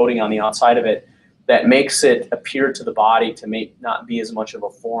valve. So coating on the outside of it that makes it appear to the body to not be as much of a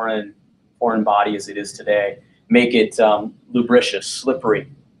foreign body as it is today. Make it lubricious, slippery,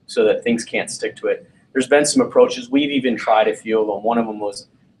 so that things can't stick to it. There's been some approaches. We've even tried a few of them. One of them was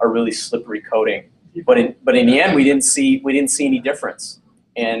a really slippery coating. But in the end, we didn't see any difference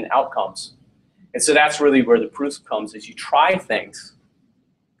in outcomes. And so that's really where the proof comes, is you try things,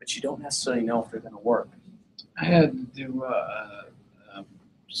 but you don't necessarily know if they're going to work. I had to do a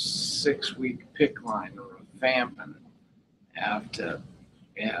 6-week PICC line or a vamping after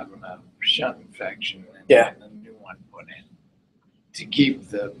having a shunt infection and a new one put in to keep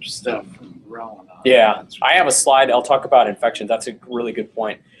the stuff from growing on. Yeah, I have a slide. I'll talk about infections. That's a really good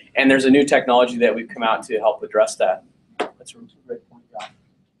point. And there's a new technology that we've come out to help address that. That's a great point, John.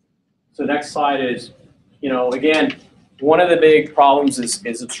 So next slide is, again, one of the big problems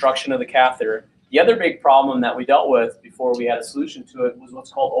is obstruction of the catheter. The other big problem that we dealt with before we had a solution to it was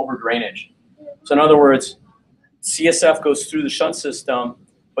what's called overdrainage. So in other words, CSF goes through the shunt system,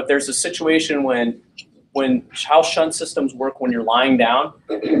 but there's a situation when how shunt systems work when you're lying down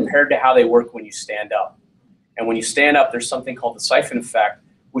compared to how they work when you stand up. And when you stand up, there's something called the siphon effect,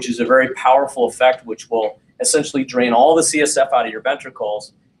 which is a very powerful effect which will essentially drain all the CSF out of your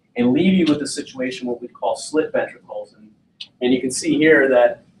ventricles and leave you with a situation what we call slit ventricles. And you can see here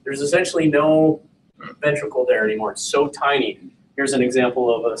that there's essentially no ventricle there anymore. It's so tiny. Here's an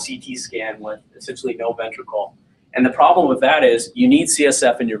example of a CT scan with essentially no ventricle. And the problem with that is you need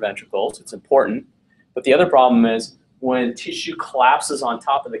CSF in your ventricles. It's important. But the other problem is when tissue collapses on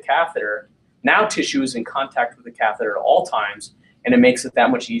top of the catheter, now tissue is in contact with the catheter at all times, and it makes it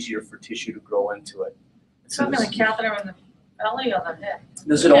that much easier for tissue to grow into it. Something like catheter in the belly or the head?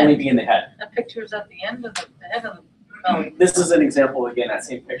 This would only be in the head. The picture is at the end of the head of the belly. This is an example, again, that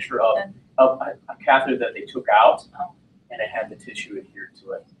same picture of a catheter that they took out, and it had the tissue adhered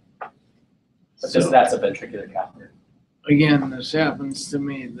to it. But that's a ventricular catheter. Again, this happens to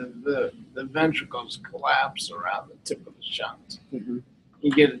me. The ventricles collapse around the tip of the shunt. Mm-hmm.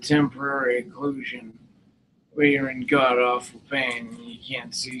 You get a temporary occlusion where you're in god-awful pain and you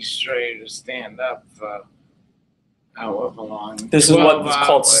can't see straight or stand up for however long. This is what's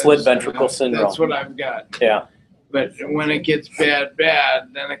called slit ventricle syndrome. That's what I've got. Yeah. But when it gets bad,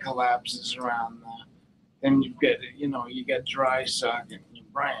 then it collapses around then you get, you got dry socket in your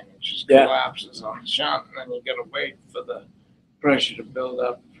brain. It just collapses on the shunt, and then you got to wait for the pressure to build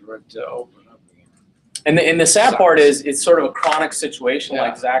up for it to open up again. And the sad part is it's sort of a chronic situation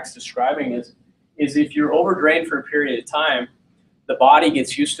like Zach's describing is if you're overdrained for a period of time, the body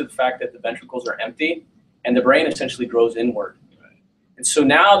gets used to the fact that the ventricles are empty, and the brain essentially grows inward. Right. And so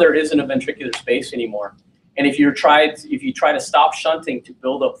now there isn't a ventricular space anymore. And if you try to stop shunting to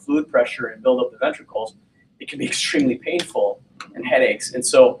build up fluid pressure and build up the ventricles, it can be extremely painful and headaches. And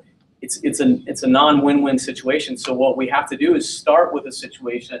so it's a non-win-win situation. So what we have to do is start with a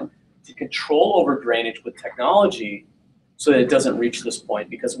situation to control over drainage with technology so that it doesn't reach this point.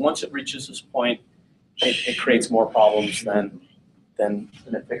 Because once it reaches this point, it creates more problems than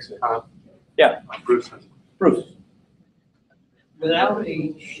it fixes. Yeah. Bruce. Without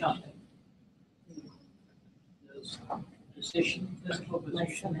a shunt, does physical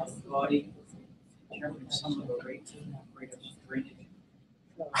position of the body determine some of the rate of drainage?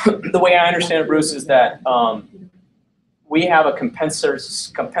 The way I understand it, Bruce, is that we have a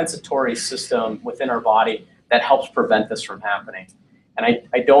compensatory system within our body that helps prevent this from happening. And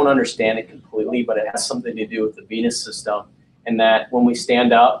I don't understand it completely, but it has something to do with the venous system, and that when we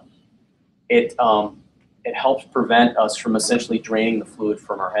stand up, it helps prevent us from essentially draining the fluid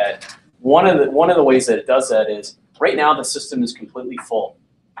from our head. One of the ways that it does that is right now the system is completely full.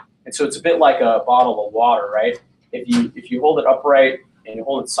 And so it's a bit like a bottle of water, right? If you hold it upright and you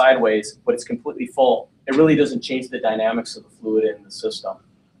hold it sideways, but it's completely full, it really doesn't change the dynamics of the fluid in the system,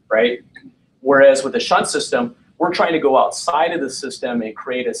 right? Whereas with the shunt system, we're trying to go outside of the system and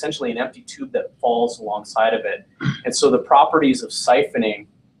create essentially an empty tube that falls alongside of it. And so the properties of siphoning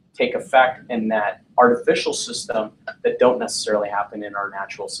take effect in that artificial system that don't necessarily happen in our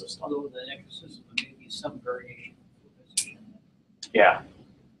natural system. Although the natural system, there may be some variation of position. Yeah,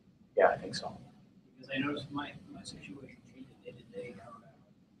 I think so. Because I noticed my situation changes day to day.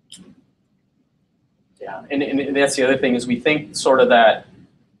 Yeah, and that's the other thing is we think sort of that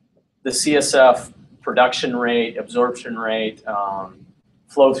the CSF production rate, absorption rate,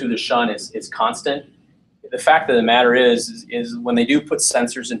 flow through the shunt is constant. The fact of the matter is when they do put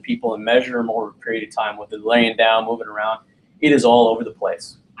sensors in people and measure them over a period of time, whether they're laying down, moving around, it is all over the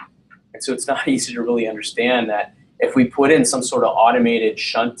place. And so it's not easy to really understand that if we put in some sort of automated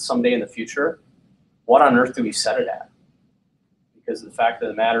shunt someday in the future, what on earth do we set it at? Because the fact of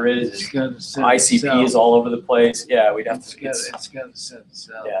the matter is ICP is all over the place. Yeah, we'd have to. It's got to set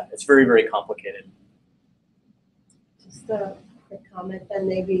itself. Yeah, it's very, very complicated. Just a quick comment, then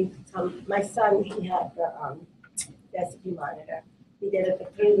maybe my son, he had the ICP monitor. He did it for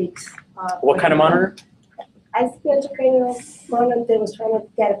 3 weeks. What kind of monitor? ICP intracranial monitor. They was trying to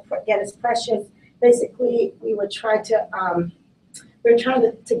get his pressures. Basically, we were trying to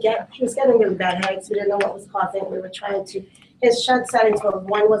get. He was getting really bad headaches. We didn't know what was causing it. We were trying to. His shunt settings were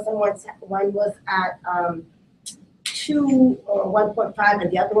one was at 2 or 1.5, and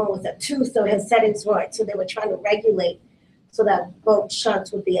the other one was at 2. So his settings weren't. So they were trying to regulate so that both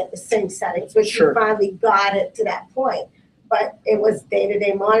shunts would be at the same settings, which we finally got it to that point. But it was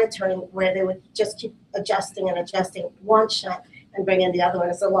day-to-day monitoring where they would just keep adjusting and adjusting one shunt and bring in the other one.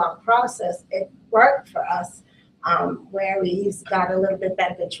 It's a long process. It worked for us where he's got a little bit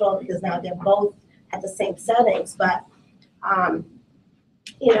better control because now they're both at the same settings. But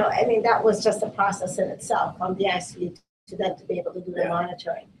you know, I mean, that was just a process in itself from the ICU to them to be able to do the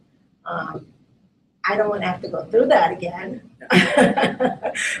monitoring. I don't want to have to go through that again,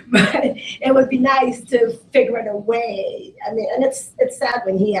 but it would be nice to figure out a way. I mean, and it's sad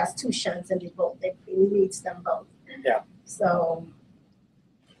when he has 2 shunts and he needs them both. Yeah. So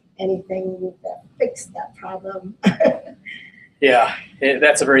anything that fixed that problem. Yeah,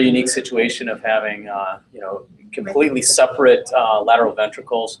 that's a very unique situation of having, you know, completely separate lateral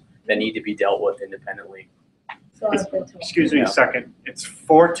ventricles that need to be dealt with independently. So Excuse me a second. It's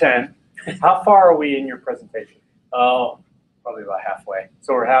 4:10. How far are we in your presentation? Oh, probably about halfway.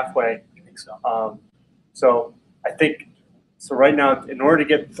 So we're halfway. I think so. So I think, so right now, in order to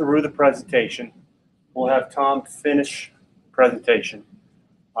get through the presentation, we'll have Tom finish presentation.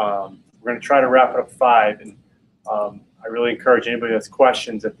 We're going to try to wrap it up 5, and I really encourage anybody that has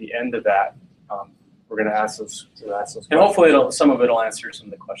questions at the end of that. We're going to ask those questions. And hopefully some of it will answer some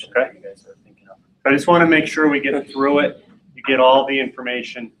of the questions that you guys are thinking of. I just want to make sure we get through it, you get all the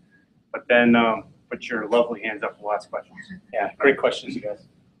information, but then put your lovely hands up and we'll ask questions. Yeah, great questions, you guys.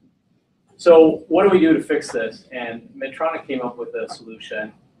 So what do we do to fix this? And Medtronic came up with a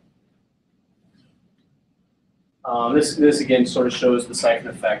solution. This again sort of shows the siphon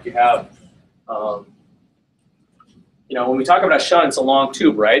effect. You have, you know, when we talk about a shunt, it's a long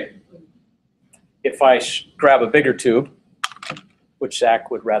tube, right? If I grab a bigger tube, which Zach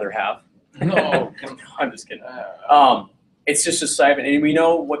would rather have. No, I'm just kidding. It's just a siphon, and we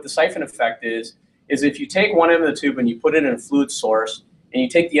know what the siphon effect is if you take one end of the tube and you put it in a fluid source, and you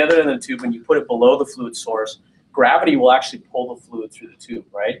take the other end of the tube and you put it below the fluid source, gravity will actually pull the fluid through the tube,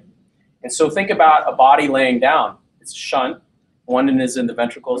 right? And so think about a body laying down. It's a shunt. One end is in the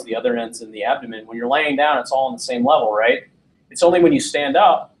ventricles, the other end's in the abdomen. When you're laying down, it's all on the same level, right? It's only when you stand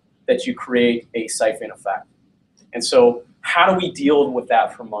up that you create a siphon effect. And so how do we deal with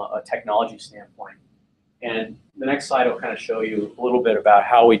that from a technology standpoint? And the next slide will kind of show you a little bit about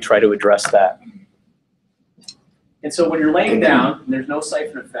how we try to address that. And so when you're laying down and there's no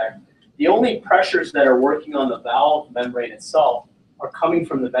siphon effect, the only pressures that are working on the valve membrane itself are coming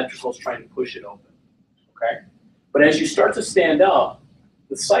from the ventricles trying to push it open, okay? But as you start to stand up,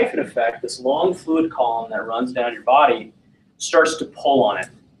 the siphon effect, this long fluid column that runs down your body, starts to pull on it.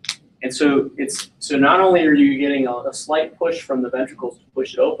 And so not only are you getting a slight push from the ventricles to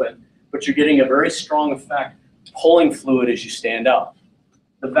push it open, but you're getting a very strong effect pulling fluid as you stand up.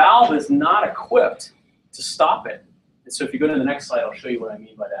 The valve is not equipped to stop it. And so if you go to the next slide, I'll show you what I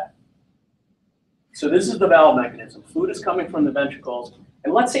mean by that. So this is the valve mechanism. Fluid is coming from the ventricles,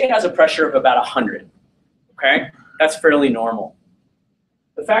 and let's say it has a pressure of about 100, okay? That's fairly normal.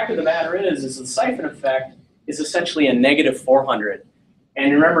 The fact of the matter is the siphon effect is essentially a negative 400.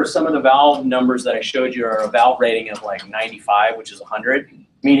 And remember, some of the valve numbers that I showed you are a valve rating of like 95, which is 100,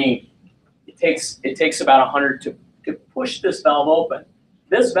 meaning it takes about 100 to push this valve open.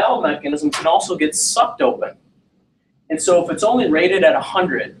 This valve mechanism can also get sucked open. And so if it's only rated at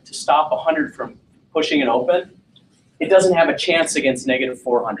 100 to stop 100 from pushing it open, it doesn't have a chance against negative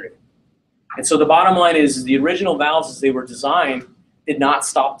 400. And so the bottom line is the original valves as they were designed did not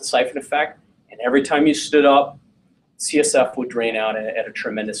stop the siphon effect. And every time you stood up, CSF would drain out at a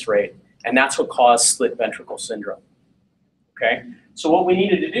tremendous rate. And that's what caused slit ventricle syndrome. Okay? So what we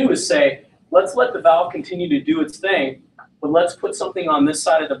needed to do is say, let's let the valve continue to do its thing, but let's put something on this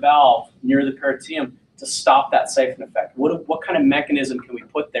side of the valve near the peritoneum to stop that siphon effect. What kind of mechanism can we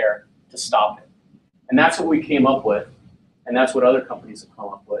put there to stop it? And that's what we came up with, and that's what other companies have come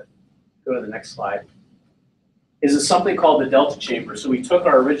up with. Go to the next slide. Is something called the delta chamber. So we took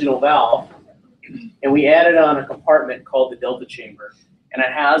our original valve and we added on a compartment called the delta chamber. And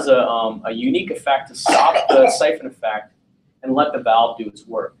it has a unique effect to stop the siphon effect and let the valve do its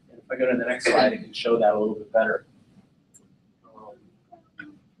work. And if I go to the next slide, I can show that a little bit better.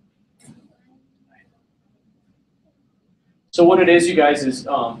 So what it is, you guys, is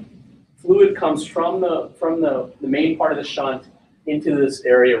fluid comes from the main part of the shunt into this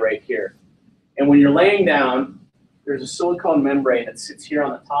area right here. And when you're laying down, there's a silicone membrane that sits here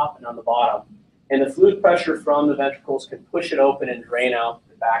on the top and on the bottom. And the fluid pressure from the ventricles can push it open and drain out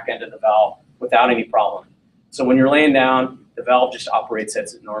the back end of the valve without any problem. So when you're laying down, the valve just operates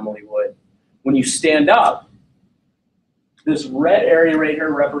as it normally would. When you stand up, this red area right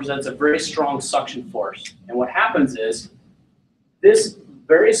here represents a very strong suction force. And what happens is this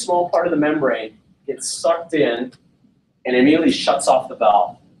very small part of the membrane gets sucked in and immediately shuts off the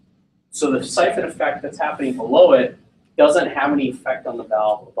valve. So the siphon effect that's happening below it doesn't have any effect on the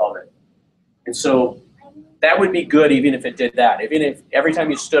valve above it. And so that would be good even if it did that. Even if every time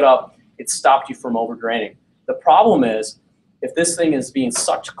you stood up, it stopped you from overdraining. The problem is, if this thing is being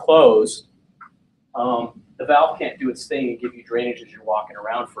sucked closed, the valve can't do its thing and give you drainage as you're walking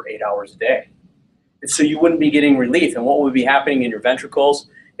around for 8 hours a day. And so you wouldn't be getting relief. And what would be happening in your ventricles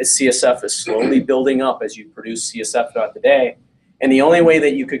is CSF is slowly building up as you produce CSF throughout the day. And the only way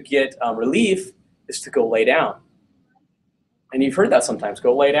that you could get relief is to go lay down. And you've heard that sometimes,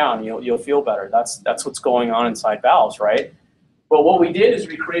 go lay down, you'll feel better. That's what's going on inside valves, right? But what we did is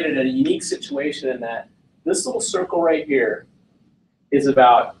we created a unique situation in that this little circle right here is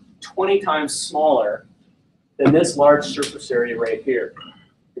about 20 times smaller than this large surface area right here.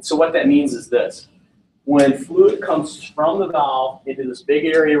 And so what that means is this. When fluid comes from the valve into this big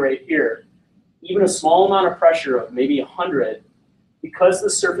area right here, even a small amount of pressure of maybe 100, because the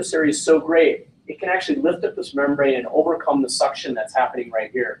surface area is so great, it can actually lift up this membrane and overcome the suction that's happening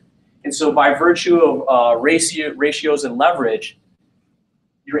right here. And so by virtue of ratios and leverage,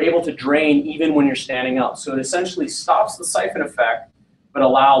 you're able to drain even when you're standing up. So it essentially stops the siphon effect, but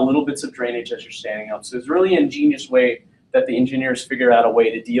allow little bits of drainage as you're standing up. So it's really an ingenious way that the engineers figured out a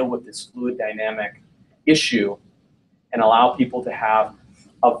way to deal with this fluid dynamic issue and allow people to have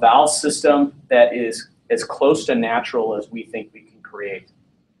a valve system that is as close to natural as we think we can create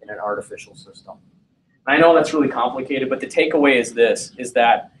in an artificial system. And I know that's really complicated, but the takeaway is this, is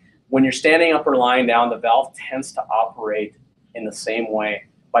that when you're standing up or lying down, the valve tends to operate in the same way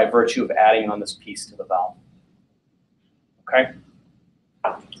by virtue of adding on this piece to the valve. Okay?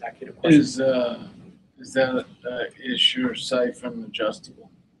 Executive question. Is your siphon adjustable?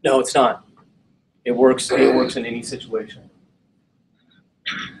 No, it's not. It works in any situation.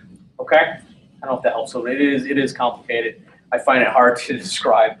 Okay? I don't know if that helps. So it is complicated. I find it hard to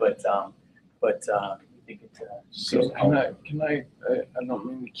describe, but I think it So can I don't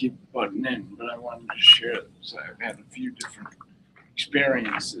mean to keep butting in, but I wanted to share this. I've had a few different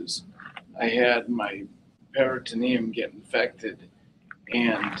experiences. I had my peritoneum get infected,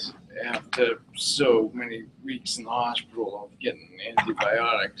 and after so many weeks in the hospital of getting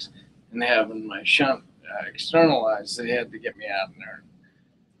antibiotics and having my shunt externalized, they had to get me out of there.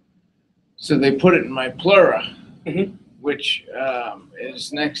 So they put it in my pleura, which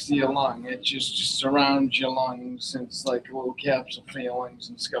is next to your lung. It just surrounds your lungs, and it's like a little capsule for your lungs,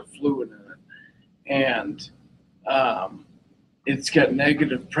 and it's got fluid in it. And it's got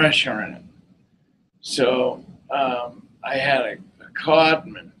negative pressure in it. So I had a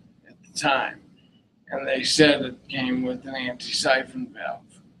Codman at the time, and they said it came with an anti-siphon valve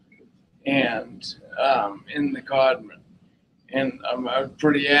and in the Codman. And I was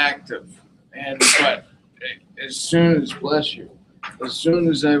pretty active. But as soon as, bless you, as soon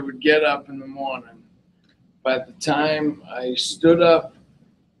as I would get up in the morning, by the time I stood up,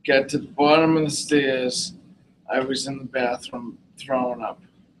 got to the bottom of the stairs, I was in the bathroom throwing up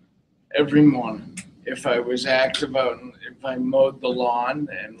every morning. If I was active out, and if I mowed the lawn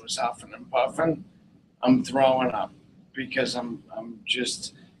and was huffing and puffing, I'm throwing up because I'm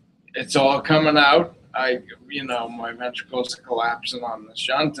just, it's all coming out. My ventricles are collapsing on the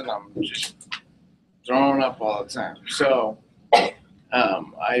shunt, and I'm just throwing up all the time. So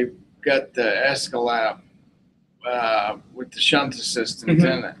I got the Escalab with the shunt assistant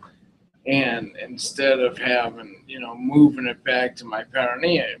in it. And instead of moving it back to my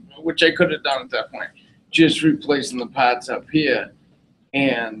perineum, which I could have done at that point, just replacing the parts up here.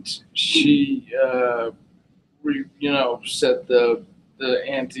 And she set the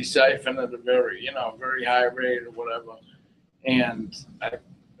anti-siphon at a very, very high rate or whatever. And I,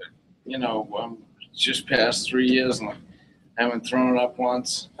 just past 3 years and I haven't thrown it up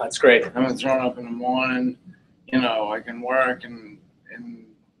once. That's great. I haven't thrown up in the morning. I can work and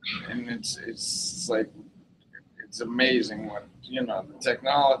it's like, it's amazing what, the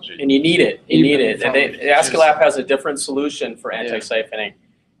technology. And you need it. You need it. And Aesculap has a different solution for Yeah. anti-siphoning.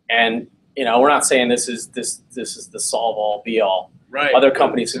 And we're not saying this is the solve all be all. Right. Other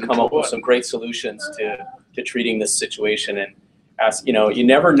companies have come up with some great solutions to treating this situation. And as you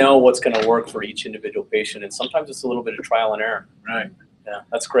never know what's going to work for each individual patient, and sometimes it's a little bit of trial and error. Right. Yeah,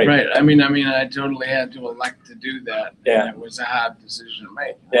 that's great. Right. I mean, I totally had to elect to do that. Yeah. And it was a hard decision to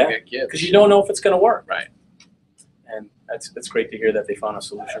make. Yeah. I got kids. Because you don't know if it's going to work. Right. And it's great to hear that they found a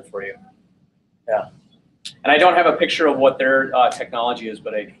solution for you. Yeah. And I don't have a picture of what their technology is,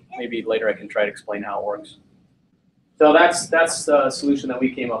 but maybe later I can try to explain how it works. So that's the solution that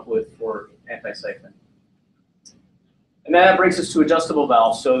we came up with for anti-siphon. And that brings us to adjustable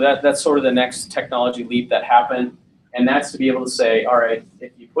valves. So that's sort of the next technology leap that happened. And that's to be able to say, all right,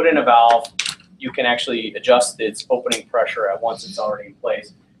 if you put in a valve, you can actually adjust its opening pressure at once it's already in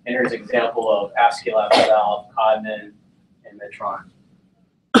place. And here's an example of Aesculap valve, Codman, and Medtronic.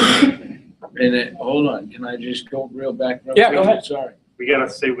 And hold on, can I just go real back? Real Yeah, quick? go ahead. Sorry. We gotta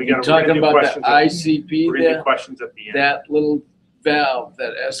say, we're Talking gonna do about questions. the ICP We're gonna do there, questions at the end. that little valve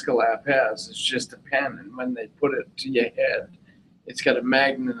that Aesculap has is just a pen, and when they put it to your head, it's got a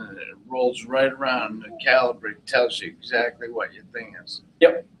magnet in it. It rolls right around. The calibrate tells you exactly what your thing is.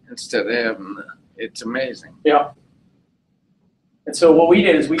 Yep. Instead of having it's amazing. Yeah. And so what we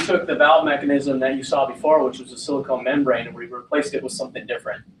did is we took the valve mechanism that you saw before, which was a silicone membrane, and we replaced it with something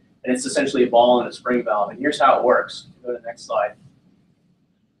different. And it's essentially a ball and a spring valve. And here's how it works. Go to the next slide.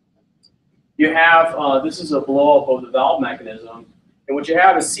 You have, this is a blow up of the valve mechanism. And what you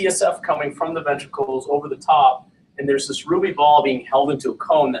have is CSF coming from the ventricles over the top. And there's this ruby ball being held into a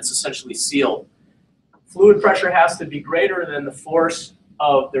cone that's essentially sealed. Fluid pressure has to be greater than the force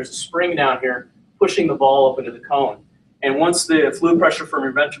of, there's a spring down here pushing the ball up into the cone. And once the fluid pressure from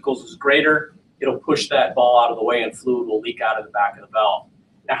your ventricles is greater, it'll push that ball out of the way and fluid will leak out of the back of the valve.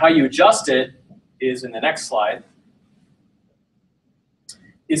 Now how you adjust it is in the next slide,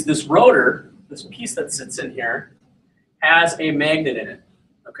 is this rotor, this piece that sits in here, has a magnet in it,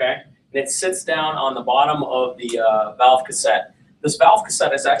 okay? And it sits down on the bottom of the valve cassette. This valve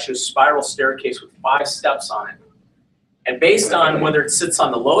cassette is actually a spiral staircase with 5 steps on it. And based on whether it sits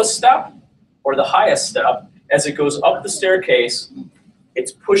on the lowest step or the highest step, as it goes up the staircase,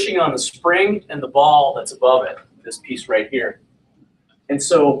 it's pushing on the spring and the ball that's above it, this piece right here. And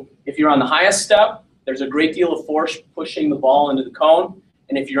so if you're on the highest step, there's a great deal of force pushing the ball into the cone.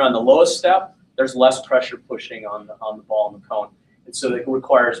 And if you're on the lowest step, there's less pressure pushing on the ball in the cone. And so it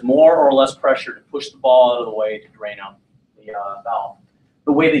requires more or less pressure to push the ball out of the way to drain out the valve.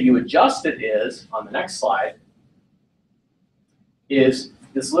 The way that you adjust it is, on the next slide, is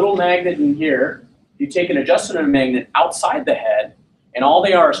this little magnet in here. You take an adjustment magnet outside the head, and all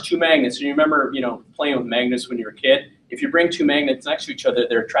they are is 2 magnets. And you remember, playing with magnets when you were a kid? If you bring 2 magnets next to each other,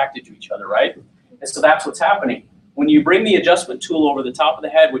 they're attracted to each other, right? And so that's what's happening. When you bring the adjustment tool over the top of the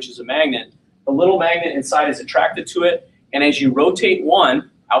head, which is a magnet, the little magnet inside is attracted to it, and as you rotate one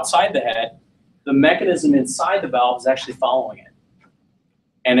outside the head, the mechanism inside the valve is actually following it.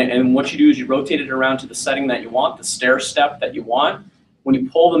 And what you do is you rotate it around to the setting that you want, the stair step that you want. When you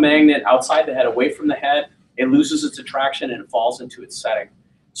pull the magnet outside the head, away from the head, it loses its attraction and it falls into its setting.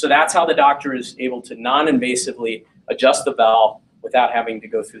 So that's how the doctor is able to non-invasively adjust the valve without having to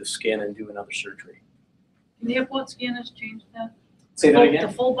go through the skin and do another surgery. Can the hip wall scanners change that? Say that again?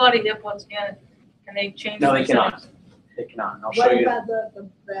 The full body hip wall scanner, can they change? No, they the cannot. settings? They cannot. And I'll show What you. about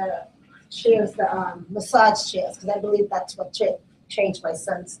the chairs, the massage chairs? Because I believe that's what changed my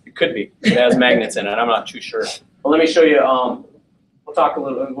son's. It could be. It has magnets in it. I'm not too sure. Well, let me show you. We'll talk a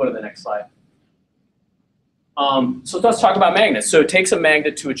little bit. Go to the next slide. So let's talk about magnets. So it takes a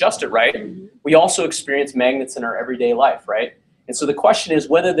magnet to adjust it, right? Mm-hmm. We also experience magnets in our everyday life, right? And so the question is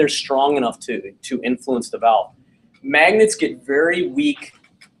whether they're strong enough to influence the valve. Magnets get very weak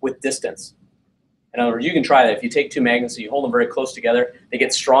with distance. In other words, you can try that. If you take 2 magnets and you hold them very close together, they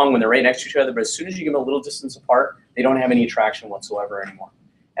get strong when they're right next to each other, but as soon as you give them a little distance apart, they don't have any attraction whatsoever anymore.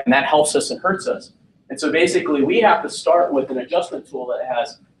 And that helps us and hurts us. And so basically, we have to start with an adjustment tool that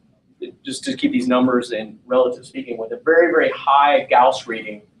has, just to keep these numbers in relative speaking, with a very, very high Gauss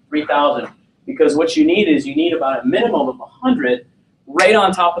reading, 3,000, because what you need is you need about a minimum of 100 right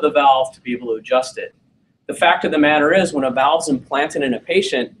on top of the valve to be able to adjust it. The fact of the matter is, when a valve's implanted in a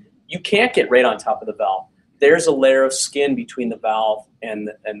patient, you can't get right on top of the valve. there's a layer of skin between the valve and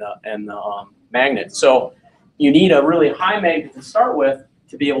the magnet. So you need a really high magnet to start with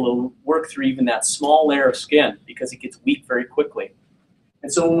to be able to work through even that small layer of skin, because it gets weak very quickly.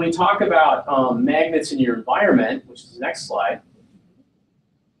 And so when we talk about magnets in your environment, which is the next slide,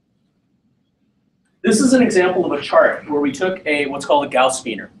 this is an example of a chart where we took what's called a Gauss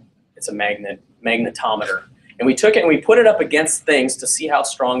meter. It's a magnetometer. And we took it and we put it up against things to see how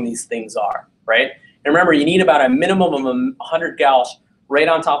strong these things are, right? And remember, you need about a minimum of 100 Gauss right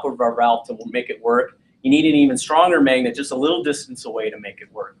on top of our valve to make it work. You need an even stronger magnet just a little distance away to make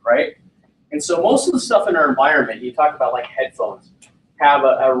it work, right? And so most of the stuff in our environment, you talk about like headphones, have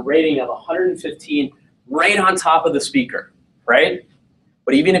a rating of 115 right on top of the speaker, right?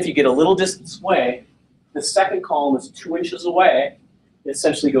 But even if you get a little distance away, the second column is 2 inches away, it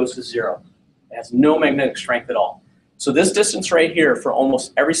essentially goes to 0. It has no magnetic strength at all. So this distance right here for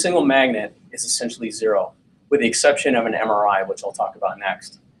almost every single magnet is essentially 0, with the exception of an MRI, which I'll talk about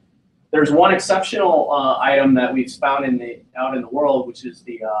next. There's one exceptional item that we've found out in the world, which is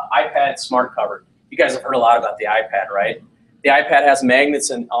the iPad smart cover. You guys have heard a lot about the iPad, right? The iPad has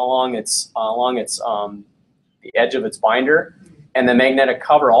magnets along the edge of its binder, and the magnetic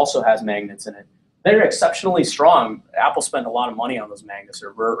cover also has magnets in it. They're exceptionally strong. Apple spent a lot of money on those magnets,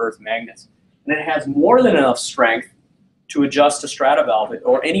 or rare earth magnets. And it has more than enough strength to adjust a strata valve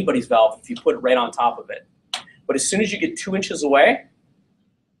or anybody's valve if you put it right on top of it. But as soon as you get 2 inches away,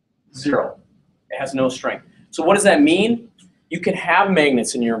 0. It has no strength. So what does that mean? You can have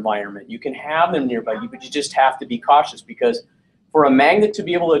magnets in your environment. You can have them nearby you, but you just have to be cautious, because for a magnet to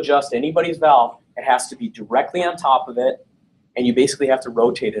be able to adjust anybody's valve, it has to be directly on top of it, and you basically have to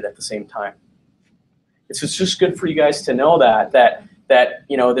rotate it at the same time. It's just good for you guys to know that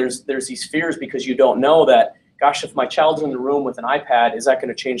you know, there's these fears because you don't know that, gosh, if my child's in the room with an iPad, is that going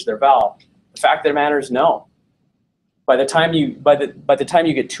to change their valve? The fact of the matter is no. By the time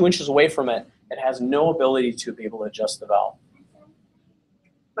you get 2 inches away from it, it has no ability to be able to adjust the valve.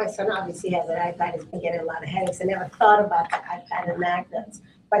 My son obviously has an iPad. He's been getting a lot of headaches. I never thought about the iPad and magnets,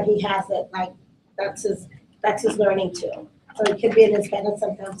 but he has it. Like that's his learning tool. So he could be in his bed, and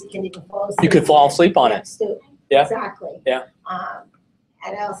sometimes he can even fall asleep. You could fall asleep on it. Yeah. Exactly. Yeah.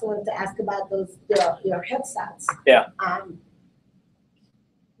 And I also wanted to ask about those your headsets. Yeah.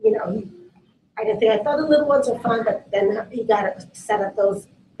 You know, I thought the little ones are fun, but then he got to set up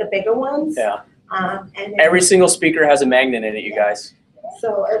the bigger ones. Yeah. And every single speaker has a magnet in it, you guys.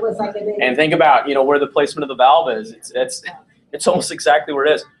 So it was like and think about, you know, where the placement of the valve is. It's almost exactly where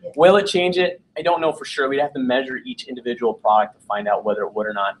it is. Yeah. Will it change it? I don't know for sure. We'd have to measure each individual product to find out whether it would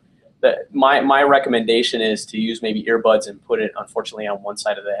or not. My recommendation is to use maybe earbuds and put it, unfortunately, on one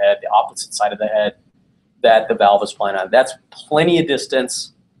side of the head, the opposite side of the head that the valve is playing on. That's plenty of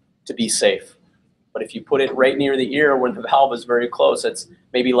distance to be safe. But if you put it right near the ear when the valve is very close, it's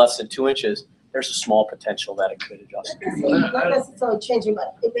maybe less than 2 inches, there's a small potential that it could adjust. Not necessarily changing,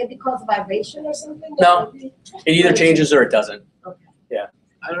 but it may cause vibration or something? No, it either changes or it doesn't. Okay. Yeah.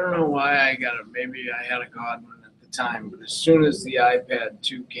 I don't know why I got it. Maybe I had a Godwin at the time, but as soon as the iPad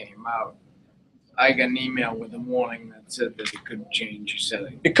 2 came out, I got an email with a warning that said that it could change your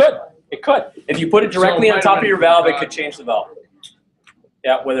setting. It could. It could. If you put it directly on top of your valve, it could change the valve.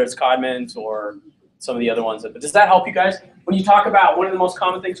 Yeah, whether it's Codman's or some of the other ones. But does that help you guys? When you talk about, one of the most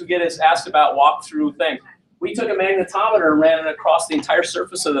common things we get is asked about walk-through things. We took a magnetometer and ran it across the entire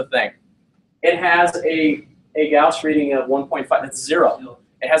surface of the thing. It has a Gauss reading of 1.5. That's 0.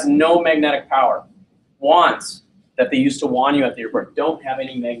 It has no magnetic power. Wands that they use to wand you at the airport don't have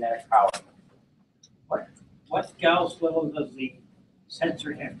any magnetic power. What Gauss level does the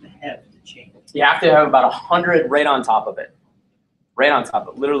sensor have to change? You have to have about 100 right on top of it. Right on top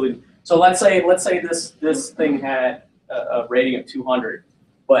of it, literally. So let's say this thing had a rating of 200,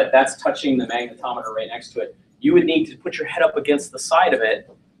 but that's touching the magnetometer right next to it. You would need to put your head up against the side of it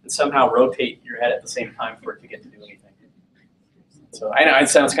and somehow rotate your head at the same time for it to get to do anything. So I know it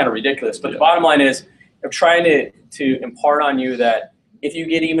sounds kind of ridiculous, but the bottom line is I'm trying to impart on you that if you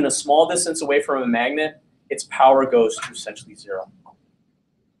get even a small distance away from a magnet, its power goes to essentially 0.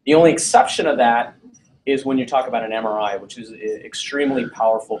 The only exception of that is when you talk about an MRI, which is an extremely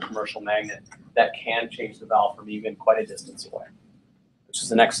powerful commercial magnet that can change the valve from even quite a distance away, which is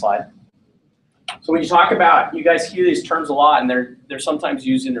the next slide. So when you talk about, you guys hear these terms a lot, and they're sometimes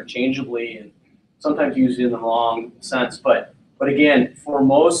used interchangeably and sometimes used in the wrong sense. But again, for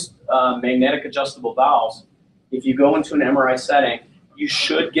most magnetic adjustable valves, if you go into an MRI setting, you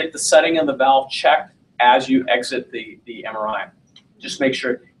should get the setting of the valve checked as you exit the MRI. Just make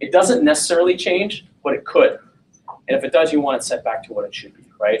sure it doesn't necessarily change, but it could. And if it does, you want it set back to what it should be,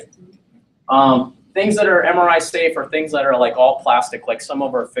 right? things that are MRI safe are things that are like all plastic, like some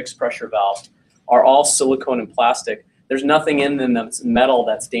of our fixed pressure valves are all silicone and plastic. There's nothing in them that's metal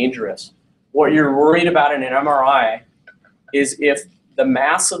that's dangerous. What you're worried about in an MRI is if the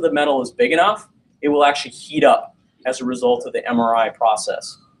mass of the metal is big enough, it will actually heat up as a result of the MRI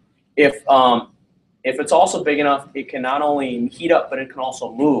process. If it's also big enough, it can not only heat up, but it can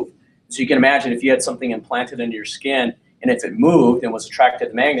also move. So you can imagine if you had something implanted into your skin, and if it moved and was attracted to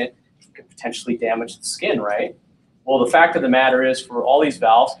the magnet, it could potentially damage the skin, right? Well, the fact of the matter is, for all these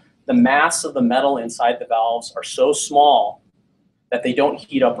valves, the mass of the metal inside the valves are so small that they don't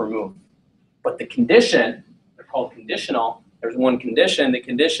heat up or move. But the condition, they're called conditional, there's one condition. The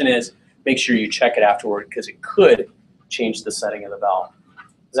condition is make sure you check it afterward because it could change the setting of the valve.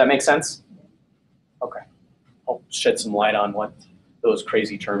 Does that make sense? Okay. I'll shed some light on what those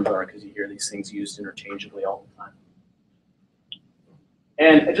crazy terms are because you hear these things used interchangeably all the time.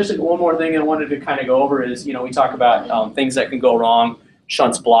 And just one more thing I wanted to kind of go over is, we talk about things that can go wrong,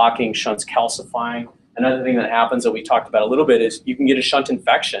 shunts blocking, shunts calcifying. Another thing that happens that we talked about a little bit is you can get a shunt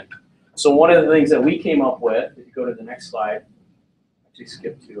infection. So one of the things that we came up with, if you go to the next slide, actually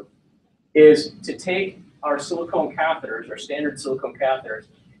skip to, is to take our silicone catheters, our standard silicone catheters,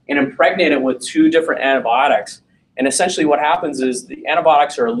 and impregnate it with 2 different antibiotics. And essentially what happens is the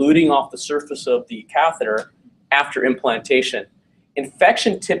antibiotics are eluting off the surface of the catheter after implantation.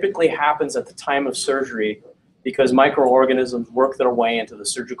 Infection typically happens at the time of surgery because microorganisms work their way into the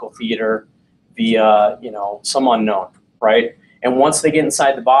surgical theater via, some unknown, right? And once they get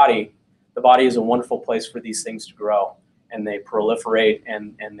inside the body is a wonderful place for these things to grow, and they proliferate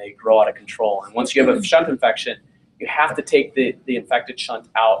and they grow out of control. And once you have a shunt infection, you have to take the infected shunt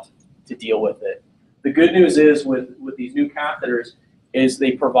out to deal with it. The good news is with these new catheters is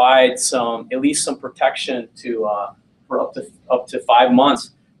they provide at least some protection for up to 5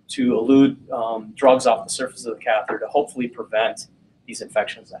 months to elute drugs off the surface of the catheter to hopefully prevent these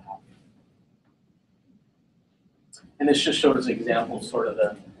infections that happen. And this just shows an example of sort of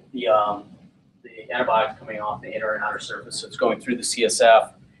the antibiotics coming off the inner and outer surface. So it's going through the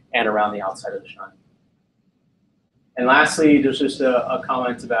CSF and around the outside of the shunt. And lastly, there's just a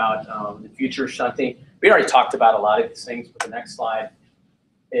comment about the future of shunting. We already talked about a lot of these things, but the next slide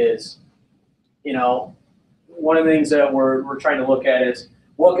is, one of the things that we're trying to look at is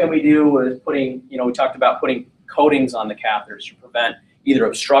what can we do with putting, we talked about putting coatings on the catheters to prevent either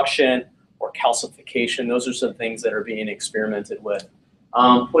obstruction or calcification. Those are some things that are being experimented with.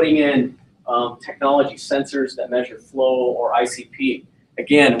 Putting in technology sensors that measure flow or ICP.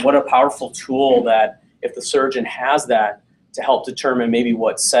 Again, what a powerful tool that if the surgeon has that to help determine maybe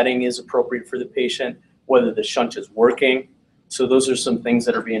what setting is appropriate for the patient, whether the shunt is working. So those are some things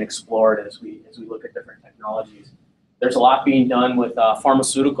that are being explored as we look at different technologies. There's a lot being done with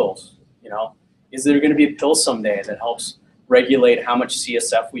pharmaceuticals. Is there going to be a pill someday that helps regulate how much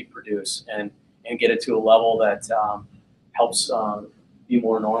CSF we produce and get it to a level that helps be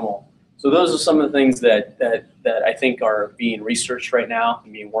more normal? So those are some of the things that I think are being researched right now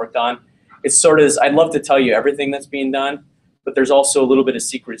and being worked on. It's sort of, I'd love to tell you everything that's being done, but there's also a little bit of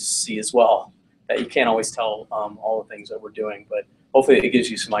secrecy as well that you can't always tell all the things that we're doing. But hopefully it gives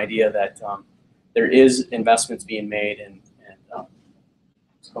you some idea that there is investments being made and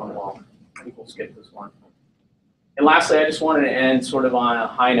it's going well. I think we'll skip this one. And lastly, I just wanted to end sort of on a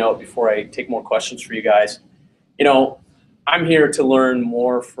high note before I take more questions for you guys. I'm here to learn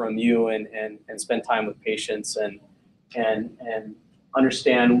more from you and spend time with patients and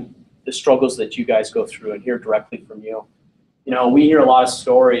understand the struggles that you guys go through and hear directly from you. We hear a lot of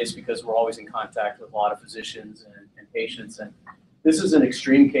stories because we're always in contact with a lot of physicians and patients. And this is an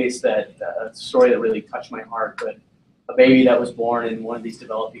extreme case a story that really touched my heart. But a baby that was born in one of these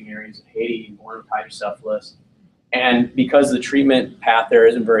developing areas of Haiti, born with hydrocephalus. And because the treatment path there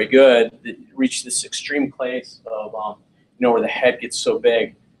isn't very good, it reached this extreme place of, where the head gets so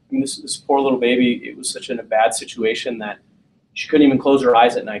big. I mean, this poor little baby, it was such a bad situation that she couldn't even close her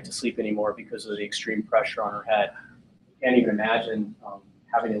eyes at night to sleep anymore because of the extreme pressure on her head. Can't even imagine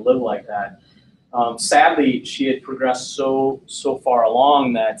having to live like that. Sadly, she had progressed so far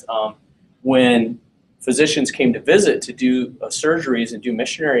along that when physicians came to visit to do surgeries and do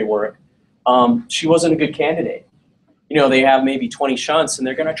missionary work, she wasn't a good candidate. They have maybe 20 shunts and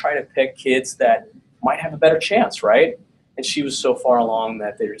they're going to try to pick kids that might have a better chance, right? And she was so far along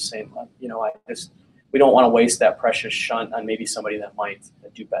that they're just saying, we don't want to waste that precious shunt on maybe somebody that might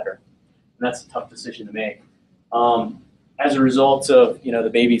do better. And that's a tough decision to make. As a result of, the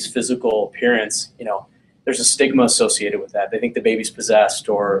baby's physical appearance, there's a stigma associated with that. They think the baby's possessed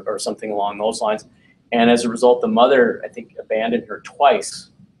or something along those lines. And as a result, the mother, I think, abandoned her twice.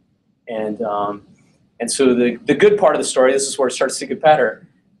 And And so the good part of the story, this is where it starts to get better,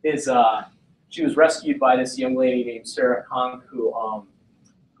 is she was rescued by this young lady named Sarah Kong who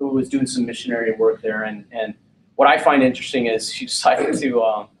was doing some missionary work there. And what I find interesting is she decided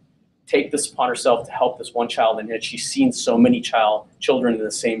to take this upon herself to help this one child, and she's seen so many children in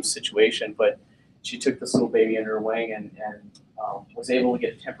the same situation, but she took this little baby under her wing and was able to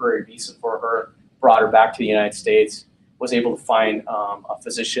get a temporary visa for her, brought her back to the United States, was able to find a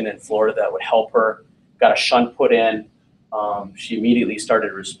physician in Florida that would help her, got a shunt put in. She immediately started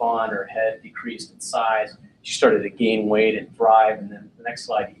to respond. Her head decreased in size. She started to gain weight and thrive. And then the next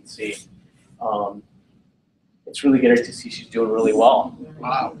slide you can see, it's really good to see she's doing really well.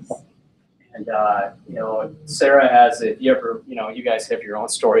 Wow. And you know, Sarah has, if you ever, you know, you guys have your own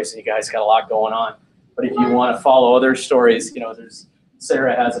stories and you guys got a lot going on. But if you want to follow other stories, you know,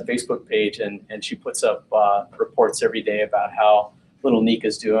 Sarah has a Facebook page and she puts up reports every day about how little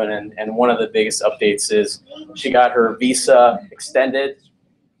Nika's doing. And one of the biggest updates is she got her visa extended.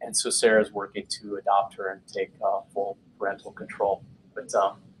 And so Sarah's working to adopt her and take full parental control. But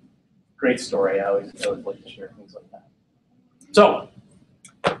great story. I always like to share things like that. So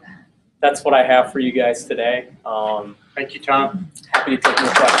that's what I have for you guys today. Thank you, Tom. Happy to take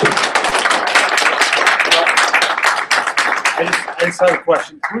more questions. I just have a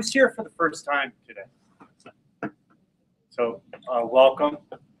question. Who's here for the first time today? So welcome.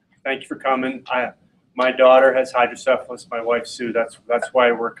 Thank you for coming. My daughter has hydrocephalus. My wife Sue. That's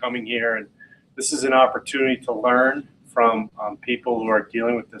why we're coming here. And this is an opportunity to learn from people who are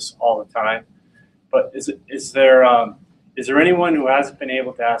dealing with this all the time. But is there anyone who hasn't been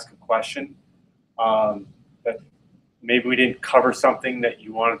able to ask a question that maybe we didn't cover something that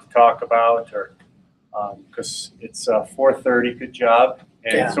you wanted to talk about, or because it's 4:30. Good job.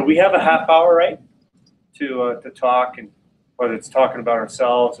 And Yeah. so we have a half hour, right, to talk, and whether it's talking about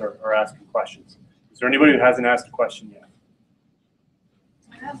ourselves or asking questions. Is there anybody who hasn't asked a question yet?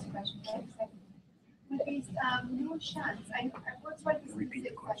 I have a question. With these new shunts, I was wondering if Repeat the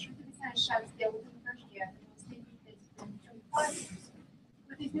this question. kind of shunts they were in the first year, and I was thinking it's been 25 years.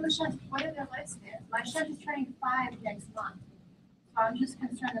 With these new shunts, what are their lifespans? My shunt is turning 5 next month, so I'm just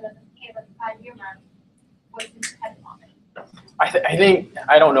concerned that at the 5-year mark, what's the head on it? I think,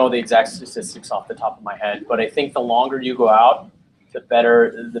 I don't know the exact statistics off the top of my head, but I think the longer you go out, the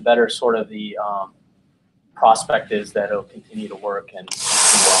better sort of the prospect is that it'll continue to work and do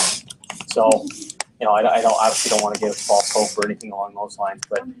well. So, you know, I obviously don't want to give false hope or anything along those lines,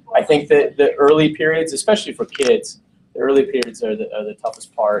 but I think that the early periods, especially for kids, the early periods are the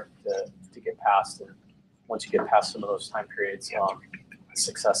toughest part to get past. And once you get past some of those time periods,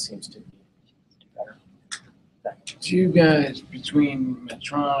 success seems to be better. Do you guys, between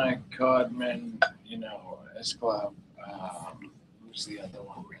Medtronic, Codman, you know, S-Club, who's the other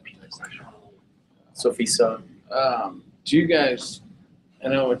one? Sophisa. Do you guys, I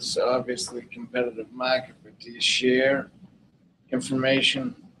know it's obviously a competitive market, but do you share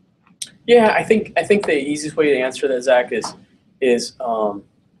information? Yeah, I think the easiest way to answer that, Zach, is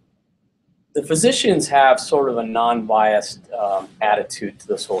the physicians have sort of a non-biased attitude to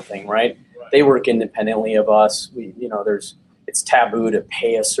this whole thing, right? They work independently of us. It's taboo to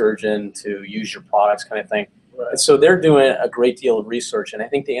pay a surgeon to use your products, kind of thing. Right. And so they're doing a great deal of research. And I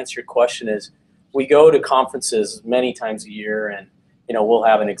think to answer your question is, we go to conferences many times a year, and we'll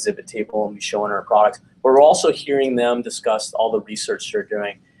have an exhibit table and be showing our products. But we're also hearing them discuss all the research they're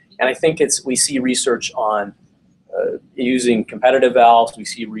doing. And I think we see research on using competitive valves. We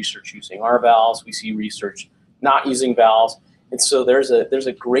see research using our valves. We see research not using valves. And so there's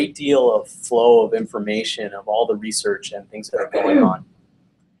a great deal of flow of information of all the research and things that are going on.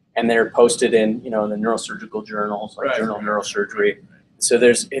 And they're posted in the neurosurgical journals like Journal of NeuroSurgery. So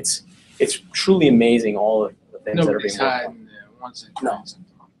it's truly amazing all of the things that are being worked on. Once they find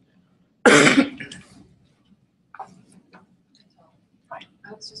something.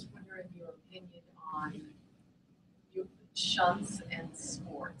 I was just wondering your opinion on shunts and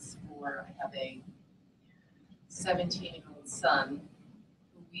sports. I have a 17-year-old son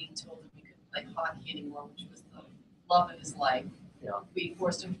who we told him he couldn't play hockey anymore, which was the love of his life. Yeah. We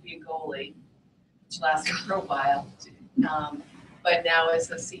forced him to be a goalie, which lasted for a while. But now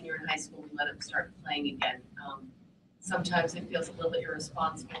as a senior in high school, we let him start playing again. Sometimes it feels a little bit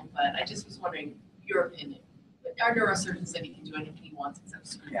irresponsible, but I just was wondering your opinion. Our neurosurgeon said he can do anything he wants except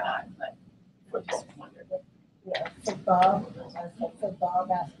screw that, but I just wondered. Yeah, football,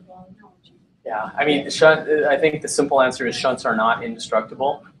 basketball. Yeah, I mean, I think the simple answer is shunts are not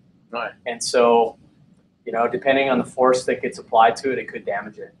indestructible. Right. And so, depending on the force that gets applied to it, it could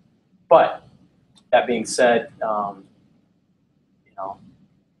damage it. But that being said,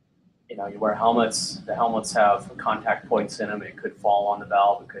 you know, you wear helmets. The helmets have contact points in them. It could fall on the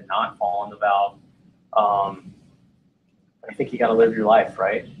valve. It could not fall on the valve. I think you got to live your life,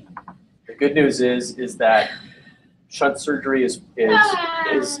 right? The good news is that shunt surgery is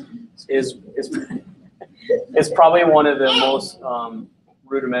probably one of the most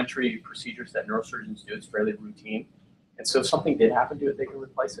rudimentary procedures that neurosurgeons do. It's fairly routine, and so if something did happen to it, they can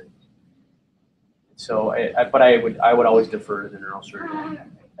replace it. So, but I would always defer to the neurosurgeon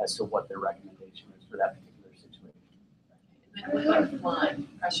as to what their recommendation is for that particular situation. And then what about flying?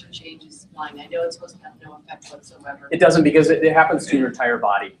 Pressure changes flying. I know it's supposed to have no effect whatsoever. It doesn't, because it happens to your entire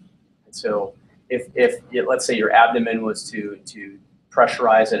body. And so if let's say your abdomen was to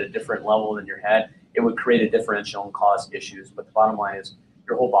pressurize at a different level than your head, it would create a differential and cause issues. But the bottom line is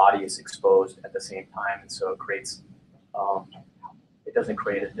your whole body is exposed at the same time, and so it creates it doesn't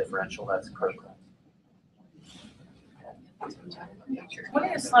create a differential that's critical. One of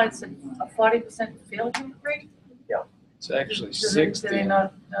your slides said a 40% failure rate. Yeah. It's actually Do 60. they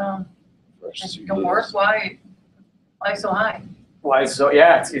not First 2 don't work? years. Why so high? Why? So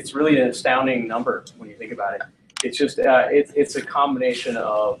yeah, it's really an astounding number when you think about it. It's just it's a combination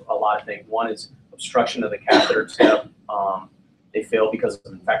of a lot of things. One is obstruction of the catheter tip. They fail because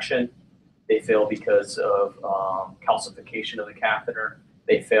of infection. They fail because of calcification of the catheter.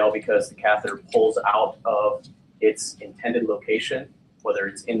 They fail because the catheter pulls out of its intended location, whether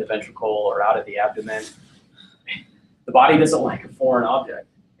it's in the ventricle or out of the abdomen. The body doesn't like a foreign object,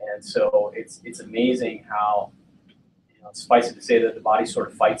 and so it's amazing how, you know, suffice it to say that the body sort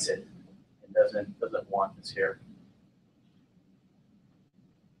of fights it and doesn't want this here.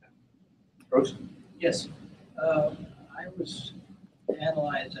 Bruce? Yes. I was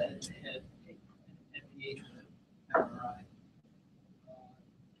analyzed and had MPH with an MRI.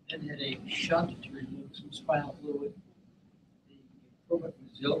 And had a shunt to remove some spinal fluid. The improvement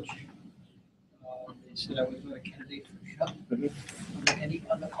was zilch. They said I was not a candidate for a shunt. Were there any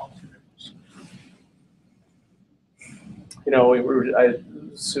other alternatives? You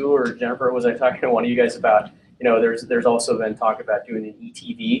know, Sue or Jennifer, was I talking to one of you guys about, you know, there's also been talk about doing an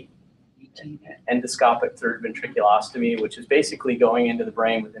ETV, endoscopic third ventriculostomy, which is basically going into the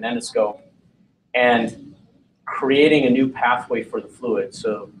brain with an endoscope and creating a new pathway for the fluid.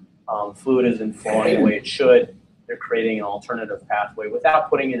 So fluid isn't flowing the way it should. They're creating an alternative pathway without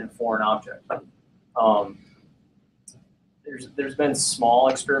putting in a foreign object. There's been small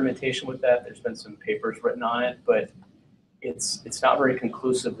experimentation with that. There's been some papers written on it, but it's not very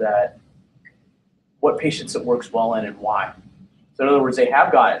conclusive that what patients it works well in and why. So in other words, they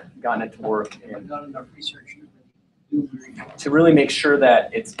have gotten it to work and Not enough research to really make sure that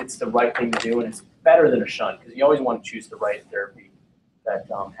it's the right thing to do, and it's better than a shunt, because you always want to choose the right therapy that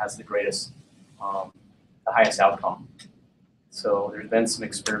has the greatest, the highest outcome. So there's been some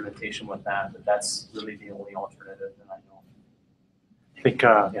experimentation with that, but that's really the only alternative that I know. I think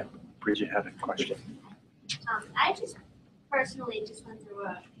Bridget had a question. I just personally just went through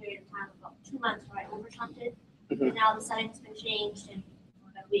a period of time, about 2 months, where I overshunted, and now the setting's been changed in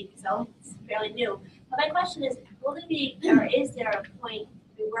a week, so it's fairly new. But my question is, will there be, or is there a point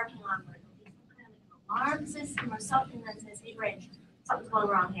to be working on where there'll be some kind of an alarm system or something that says, hey, Bridge, something's going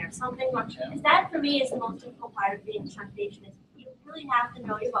wrong here, something wrong? Is that, for me, is the most difficult part of being a shunt patient, is you really have to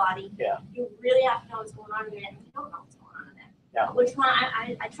know your body. Yeah. You really have to know what's going on in it, and you don't know what's going on in it. Yeah. Which one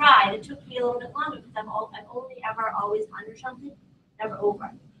I tried. It took me a little bit longer because I've only ever always undershunted, never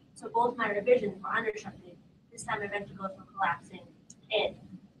over. So both my revisions were undershunted. This time my ventricles were collapsing in.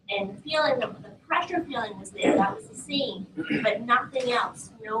 And the feeling, the pressure feeling was there. That was the same, but nothing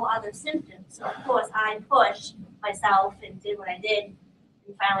else, no other symptoms. So of course I pushed myself and did what I did,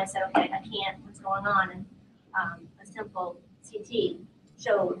 and finally said, okay, I can't. What's going on? And a simple CT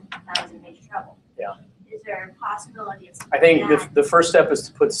showed I was in major trouble. Yeah. Is there a possibility of I think that? the first step is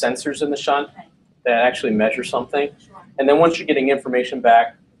to put sensors in the shunt Okay. that actually measure something. Sure. And then once you're getting information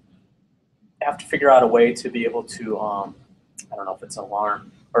back, you have to figure out a way to be able to, I don't know if it's an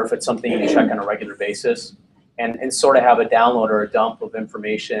alarm or if it's something you check on a regular basis, and sort of have a download or a dump of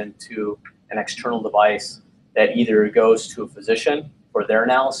information to an external device that either goes to a physician for their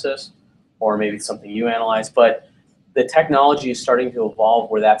analysis or maybe something you analyze. But the technology is starting to evolve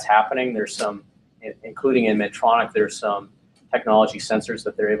where that's happening. There's some, including in Medtronic, there's some technology sensors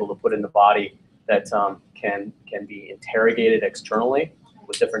that they're able to put in the body that can be interrogated externally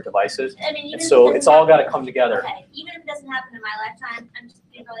with different devices. I mean, even And if so it it's doesn't all got to happen- come together. Okay, even if it doesn't happen in my lifetime, I'm just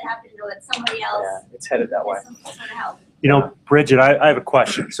being really happy to know that somebody else Yeah, it's headed that way. has some sort of help. You know, Bridget, I have a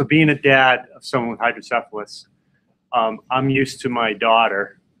question. So being a dad of someone with hydrocephalus, I'm used to my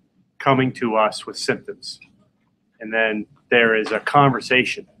daughter coming to us with symptoms. And then there is a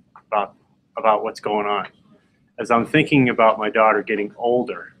conversation about what's going on. As I'm thinking about my daughter getting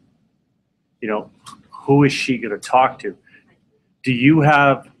older, you know, who is she going to talk to? Do you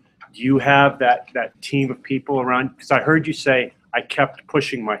have that team of people around? Because I heard you say I kept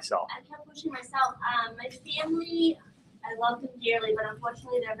pushing myself. I kept pushing myself. My family, I love them dearly, but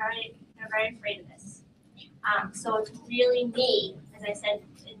unfortunately they're very afraid of this. So it's really me, as I said,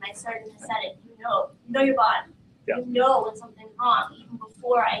 and my surgeon has said it, you know your body. Yeah. You know when something's wrong, even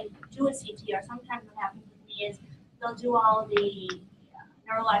before I do a CT, or sometimes what happens with me is they'll do all the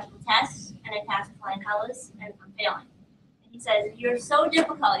neurological tests, and I pass with flying colors, and I'm failing. And he says, you're so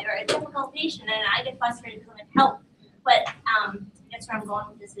difficult, you're a difficult patient, and I get frustrated because I'm like, help. But that's where I'm going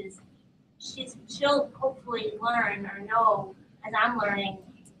with this is, she'll hopefully learn or know, as I'm learning,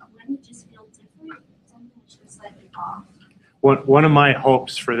 when you just feel different, something's just slightly off. One of my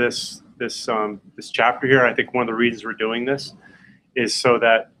hopes for this chapter here, I think one of the reasons we're doing this is so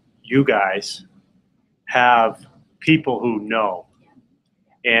that you guys have people who know,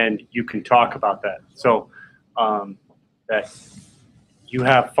 and you can talk about that. So that you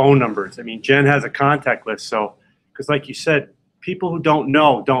have phone numbers. I mean, Jen has a contact list. So, because like you said, people who don't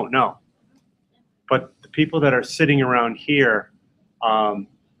know. But the people that are sitting around here,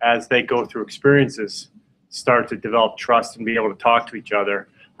 as they go through experiences, start to develop trust and be able to talk to each other.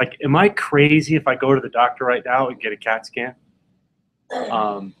 Like, am I crazy if I go to the doctor right now and get a CAT scan?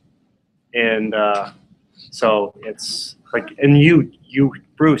 So it's like, and you,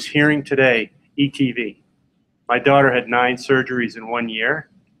 Bruce, hearing today, ETV. My daughter had 9 surgeries in 1 year,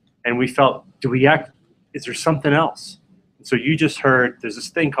 and we felt, is there something else? And so you just heard there's this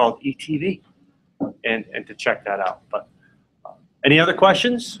thing called ETV, and to check that out. But any other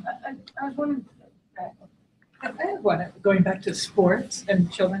questions? I was wondering, I have one, going back to sports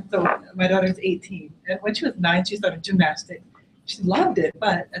and children. So my daughter's 18, and when she was 9, she started gymnastics. She loved it,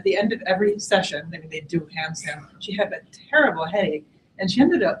 but at the end of every session, I mean, they do handstand, she had a terrible headache, and she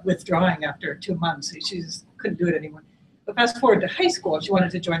ended up withdrawing after 2 months. She just couldn't do it anymore. But fast forward to high school, she wanted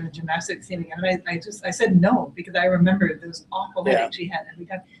to join the gymnastics team again, and I said no, because I remember those awful headaches she had every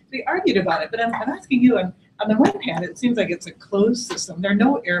time. So we argued about it, but I'm asking you, on the one hand, it seems like it's a closed system. There are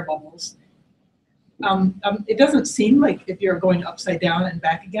no air bubbles. It doesn't seem like if you're going upside down and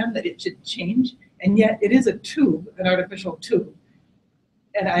back again that it should change, and yet it is a tube, an artificial tube.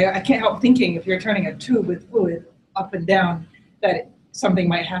 And I can't help thinking if you're turning a tube with fluid up and down that something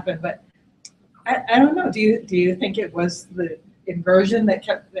might happen. But I don't know. Do you think it was the inversion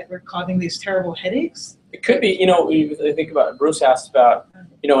that were causing these terrible headaches? It could be. You know, I think about, Bruce asked about,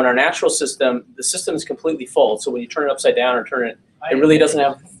 you know, in our natural system, the system is completely full. So when you turn it upside down or turn it, it really doesn't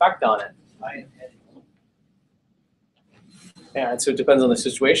have an effect on it. Yeah, so it depends on the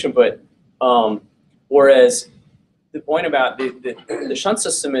situation, but whereas the point about the shunt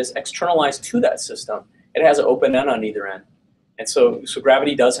system is externalized to that system. It has an open end on either end. And so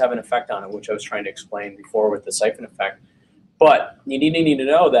gravity does have an effect on it, which I was trying to explain before with the siphon effect. But you need to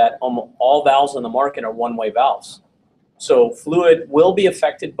know that all valves on the market are one-way valves. So fluid will be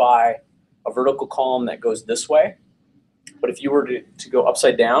affected by a vertical column that goes this way. But if you were to go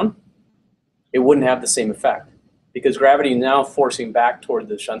upside down, it wouldn't have the same effect, because gravity is now forcing back toward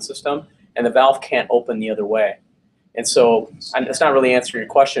the shunt system, and the valve can't open the other way. And so it's not really answering your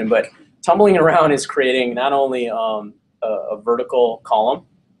question, but tumbling around is creating not only a vertical column,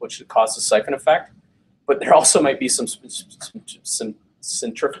 which causes a siphon effect, but there also might be some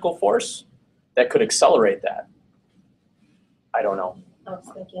centrifugal force that could accelerate that. I don't know. I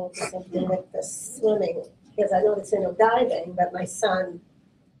was thinking something with the swimming, because I know it's diving, but my son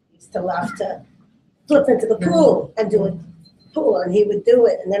used to love to flip into the pool and do a pool, and he would do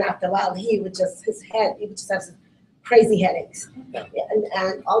it, and then after a while he would just have crazy headaches. Yeah.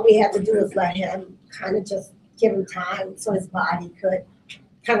 And all we had to do was let him kind of just give him time so his body could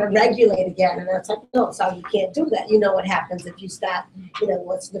kind of regulate again. And I was like, no, so you can't do that. You know what happens if you stop,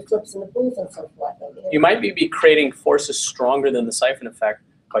 what's the flips and the pools and so forth. You might be creating forces stronger than the siphon effect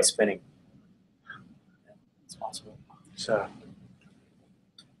by spinning. It's possible. So.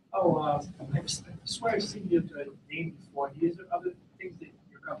 I swear I've seen you name before. Is there other things that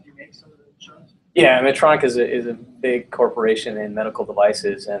your company makes other than shunts? Yeah, Medtronic is a big corporation in medical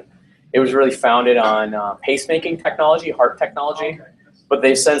devices, and it was really founded on pacemaking technology, heart technology, but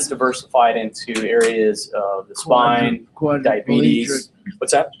they've since diversified into areas of the spine, diabetes.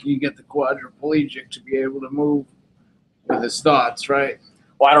 What's that? You get the quadriplegic to be able to move with his thoughts, right?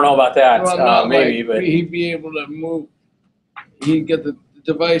 Well, I don't know about that. Well, maybe, but he'd be able to move. He'd get the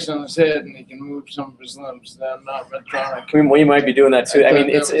device on his head, and he can move some of his limbs. That's not Medtronic. I mean, we might be doing that too. I mean,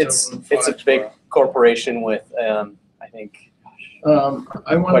 it's a big corporation. corporation with I think, gosh,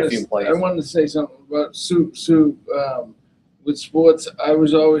 I Quite a few employees. wanted to say something about Sue, with sports. I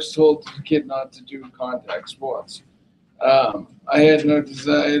was always told as a kid not to do contact sports. I had no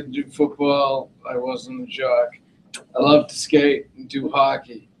desire to do football. I wasn't a jock. I loved to skate and do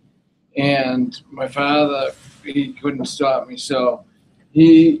hockey. And my father, he couldn't stop me, so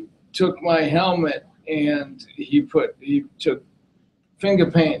he took my helmet and he took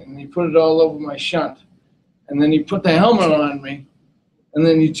finger paint and he put it all over my shunt. And then he put the helmet on me, and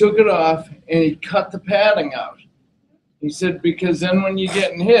then he took it off and he cut the padding out. He said, because then when you're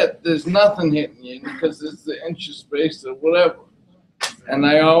getting hit, there's nothing hitting you because it's the inch of space or whatever. And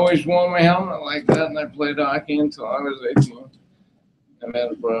I always wore my helmet like that, and I played hockey until I was 18. I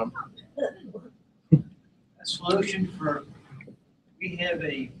had a problem. A solution for, we have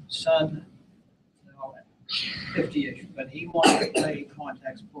a son, 50-ish, but he wanted to play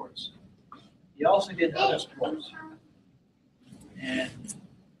contact sports. He also did other sports. And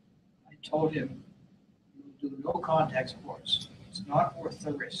I told him, you do no contact sports. It's not worth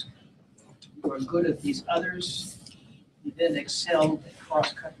the risk. You are good at these others. He then excelled at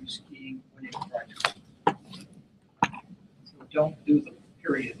cross-country skiing when he was practicing. So don't do them,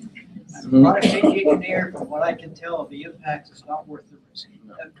 period. I'm not a big engineer, from what I can tell, the impact is not worth the risk.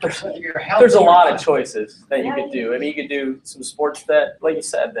 There's a lot of choices that you could do. I mean, you could do some sports that, like you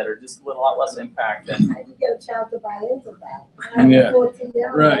said, that are just a lot less impact. And I could get a child to buy into that. Yeah.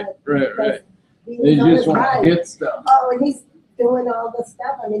 14-year-old, Right. They just want to hit stuff. Oh, and he's doing all the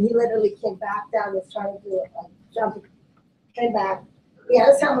stuff. I mean, he literally came back down, was trying to do it, like jump, came back. He had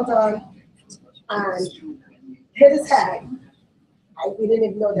his helmet on and hit his head. We didn't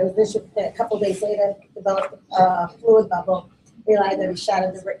even know there was this. A couple of days later, developed a fluid bubble. Realized that he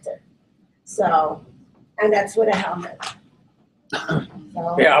shattered the Richter. So, and that's with a helmet. So.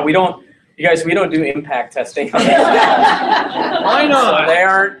 Yeah, we don't do impact testing. Why not? So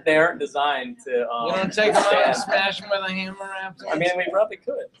they aren't designed to. You don't take them out and smash them with a hammer after? I mean, we probably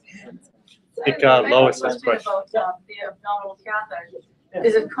could. I think Lois has a question. About the abdominal catheter.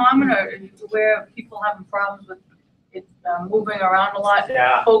 Is it common, or are you aware of people having problems with it moving around a lot,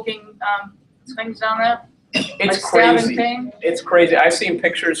 Yeah. poking things down there? It's Like stabbing crazy. pain? It's crazy. I've seen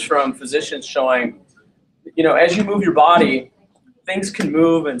pictures from physicians showing, as you move your body, things can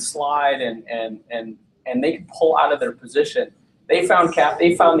move and slide and they can pull out of their position. They found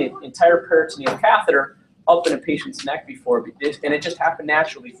the entire peritoneal catheter up in a patient's neck before, and it just happened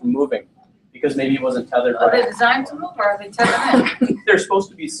naturally from moving because maybe it wasn't tethered Are they right. designed to move, or are they tethered in? They're supposed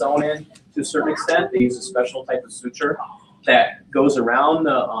to be sewn in to a certain extent. They use a special type of suture that goes around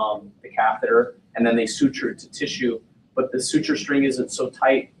the catheter, and then they suture it to tissue. But the suture string isn't so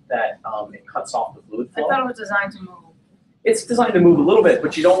tight that it cuts off the fluid I flow. thought it was designed to move. It's designed to move a little bit,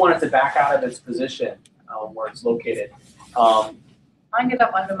 but you don't want it to back out of its position where it's located. Mine get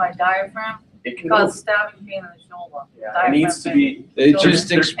up under my diaphragm, It can cause move. stabbing pain in the shoulder. Yeah, it needs to be. They So just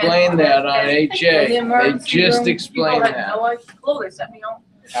there's- explained that on In HA. the They emergency just room, explained people had that. no clue. They sent me home.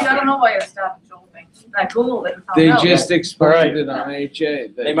 See, I don't know why I stopped shoulder pain. And I Googled it and found They out. just explained it on HA.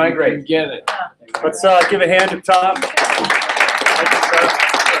 that They migrate. You can get it. Let's give a hand to Tom. Thank you, sir.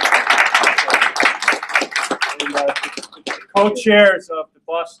 And, the co-chairs of the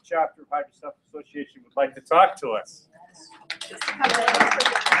Boston chapter of Hydrocephalus Association would like to talk to us. Just a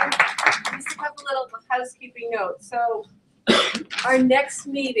couple little housekeeping notes. So our next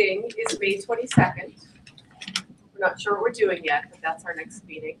meeting is May 22nd. We're not sure what we're doing yet, but that's our next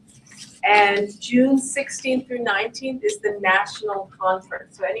meeting. And June 16th through 19th is the national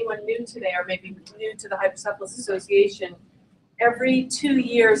conference. So anyone new today, or maybe new to the Hydrocephalus Association, every 2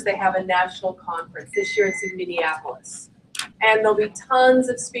 years they have a national conference. This year it's in Minneapolis. And there'll be tons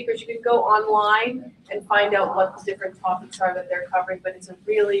of speakers. You can go online and find out what the different topics are that they're covering, but it's a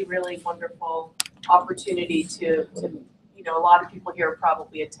really, really wonderful opportunity to a lot of people here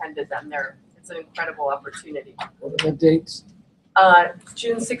probably attended them. It's an incredible opportunity. What are the dates?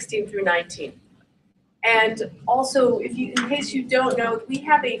 June 16th through 19th. And also, in case you don't know, we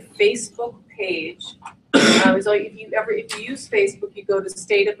have a Facebook page. So if you use Facebook, you go to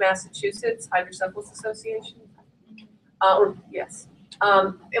State of Massachusetts Hydrocephalus Association. Yes.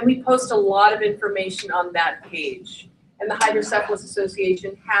 And we post a lot of information on that page. And the Hydrocephalus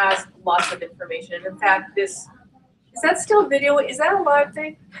Association has lots of information. And in fact, is that still video? Is that a live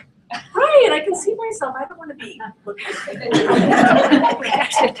thing? Right, I can see myself. I don't want to be looking.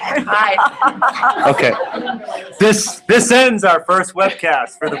 Hi. Okay. This ends our first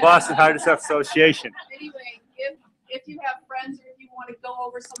webcast for the Boston Hydrocephalus Association. Anyway, if you have friends or if you want to go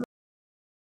over some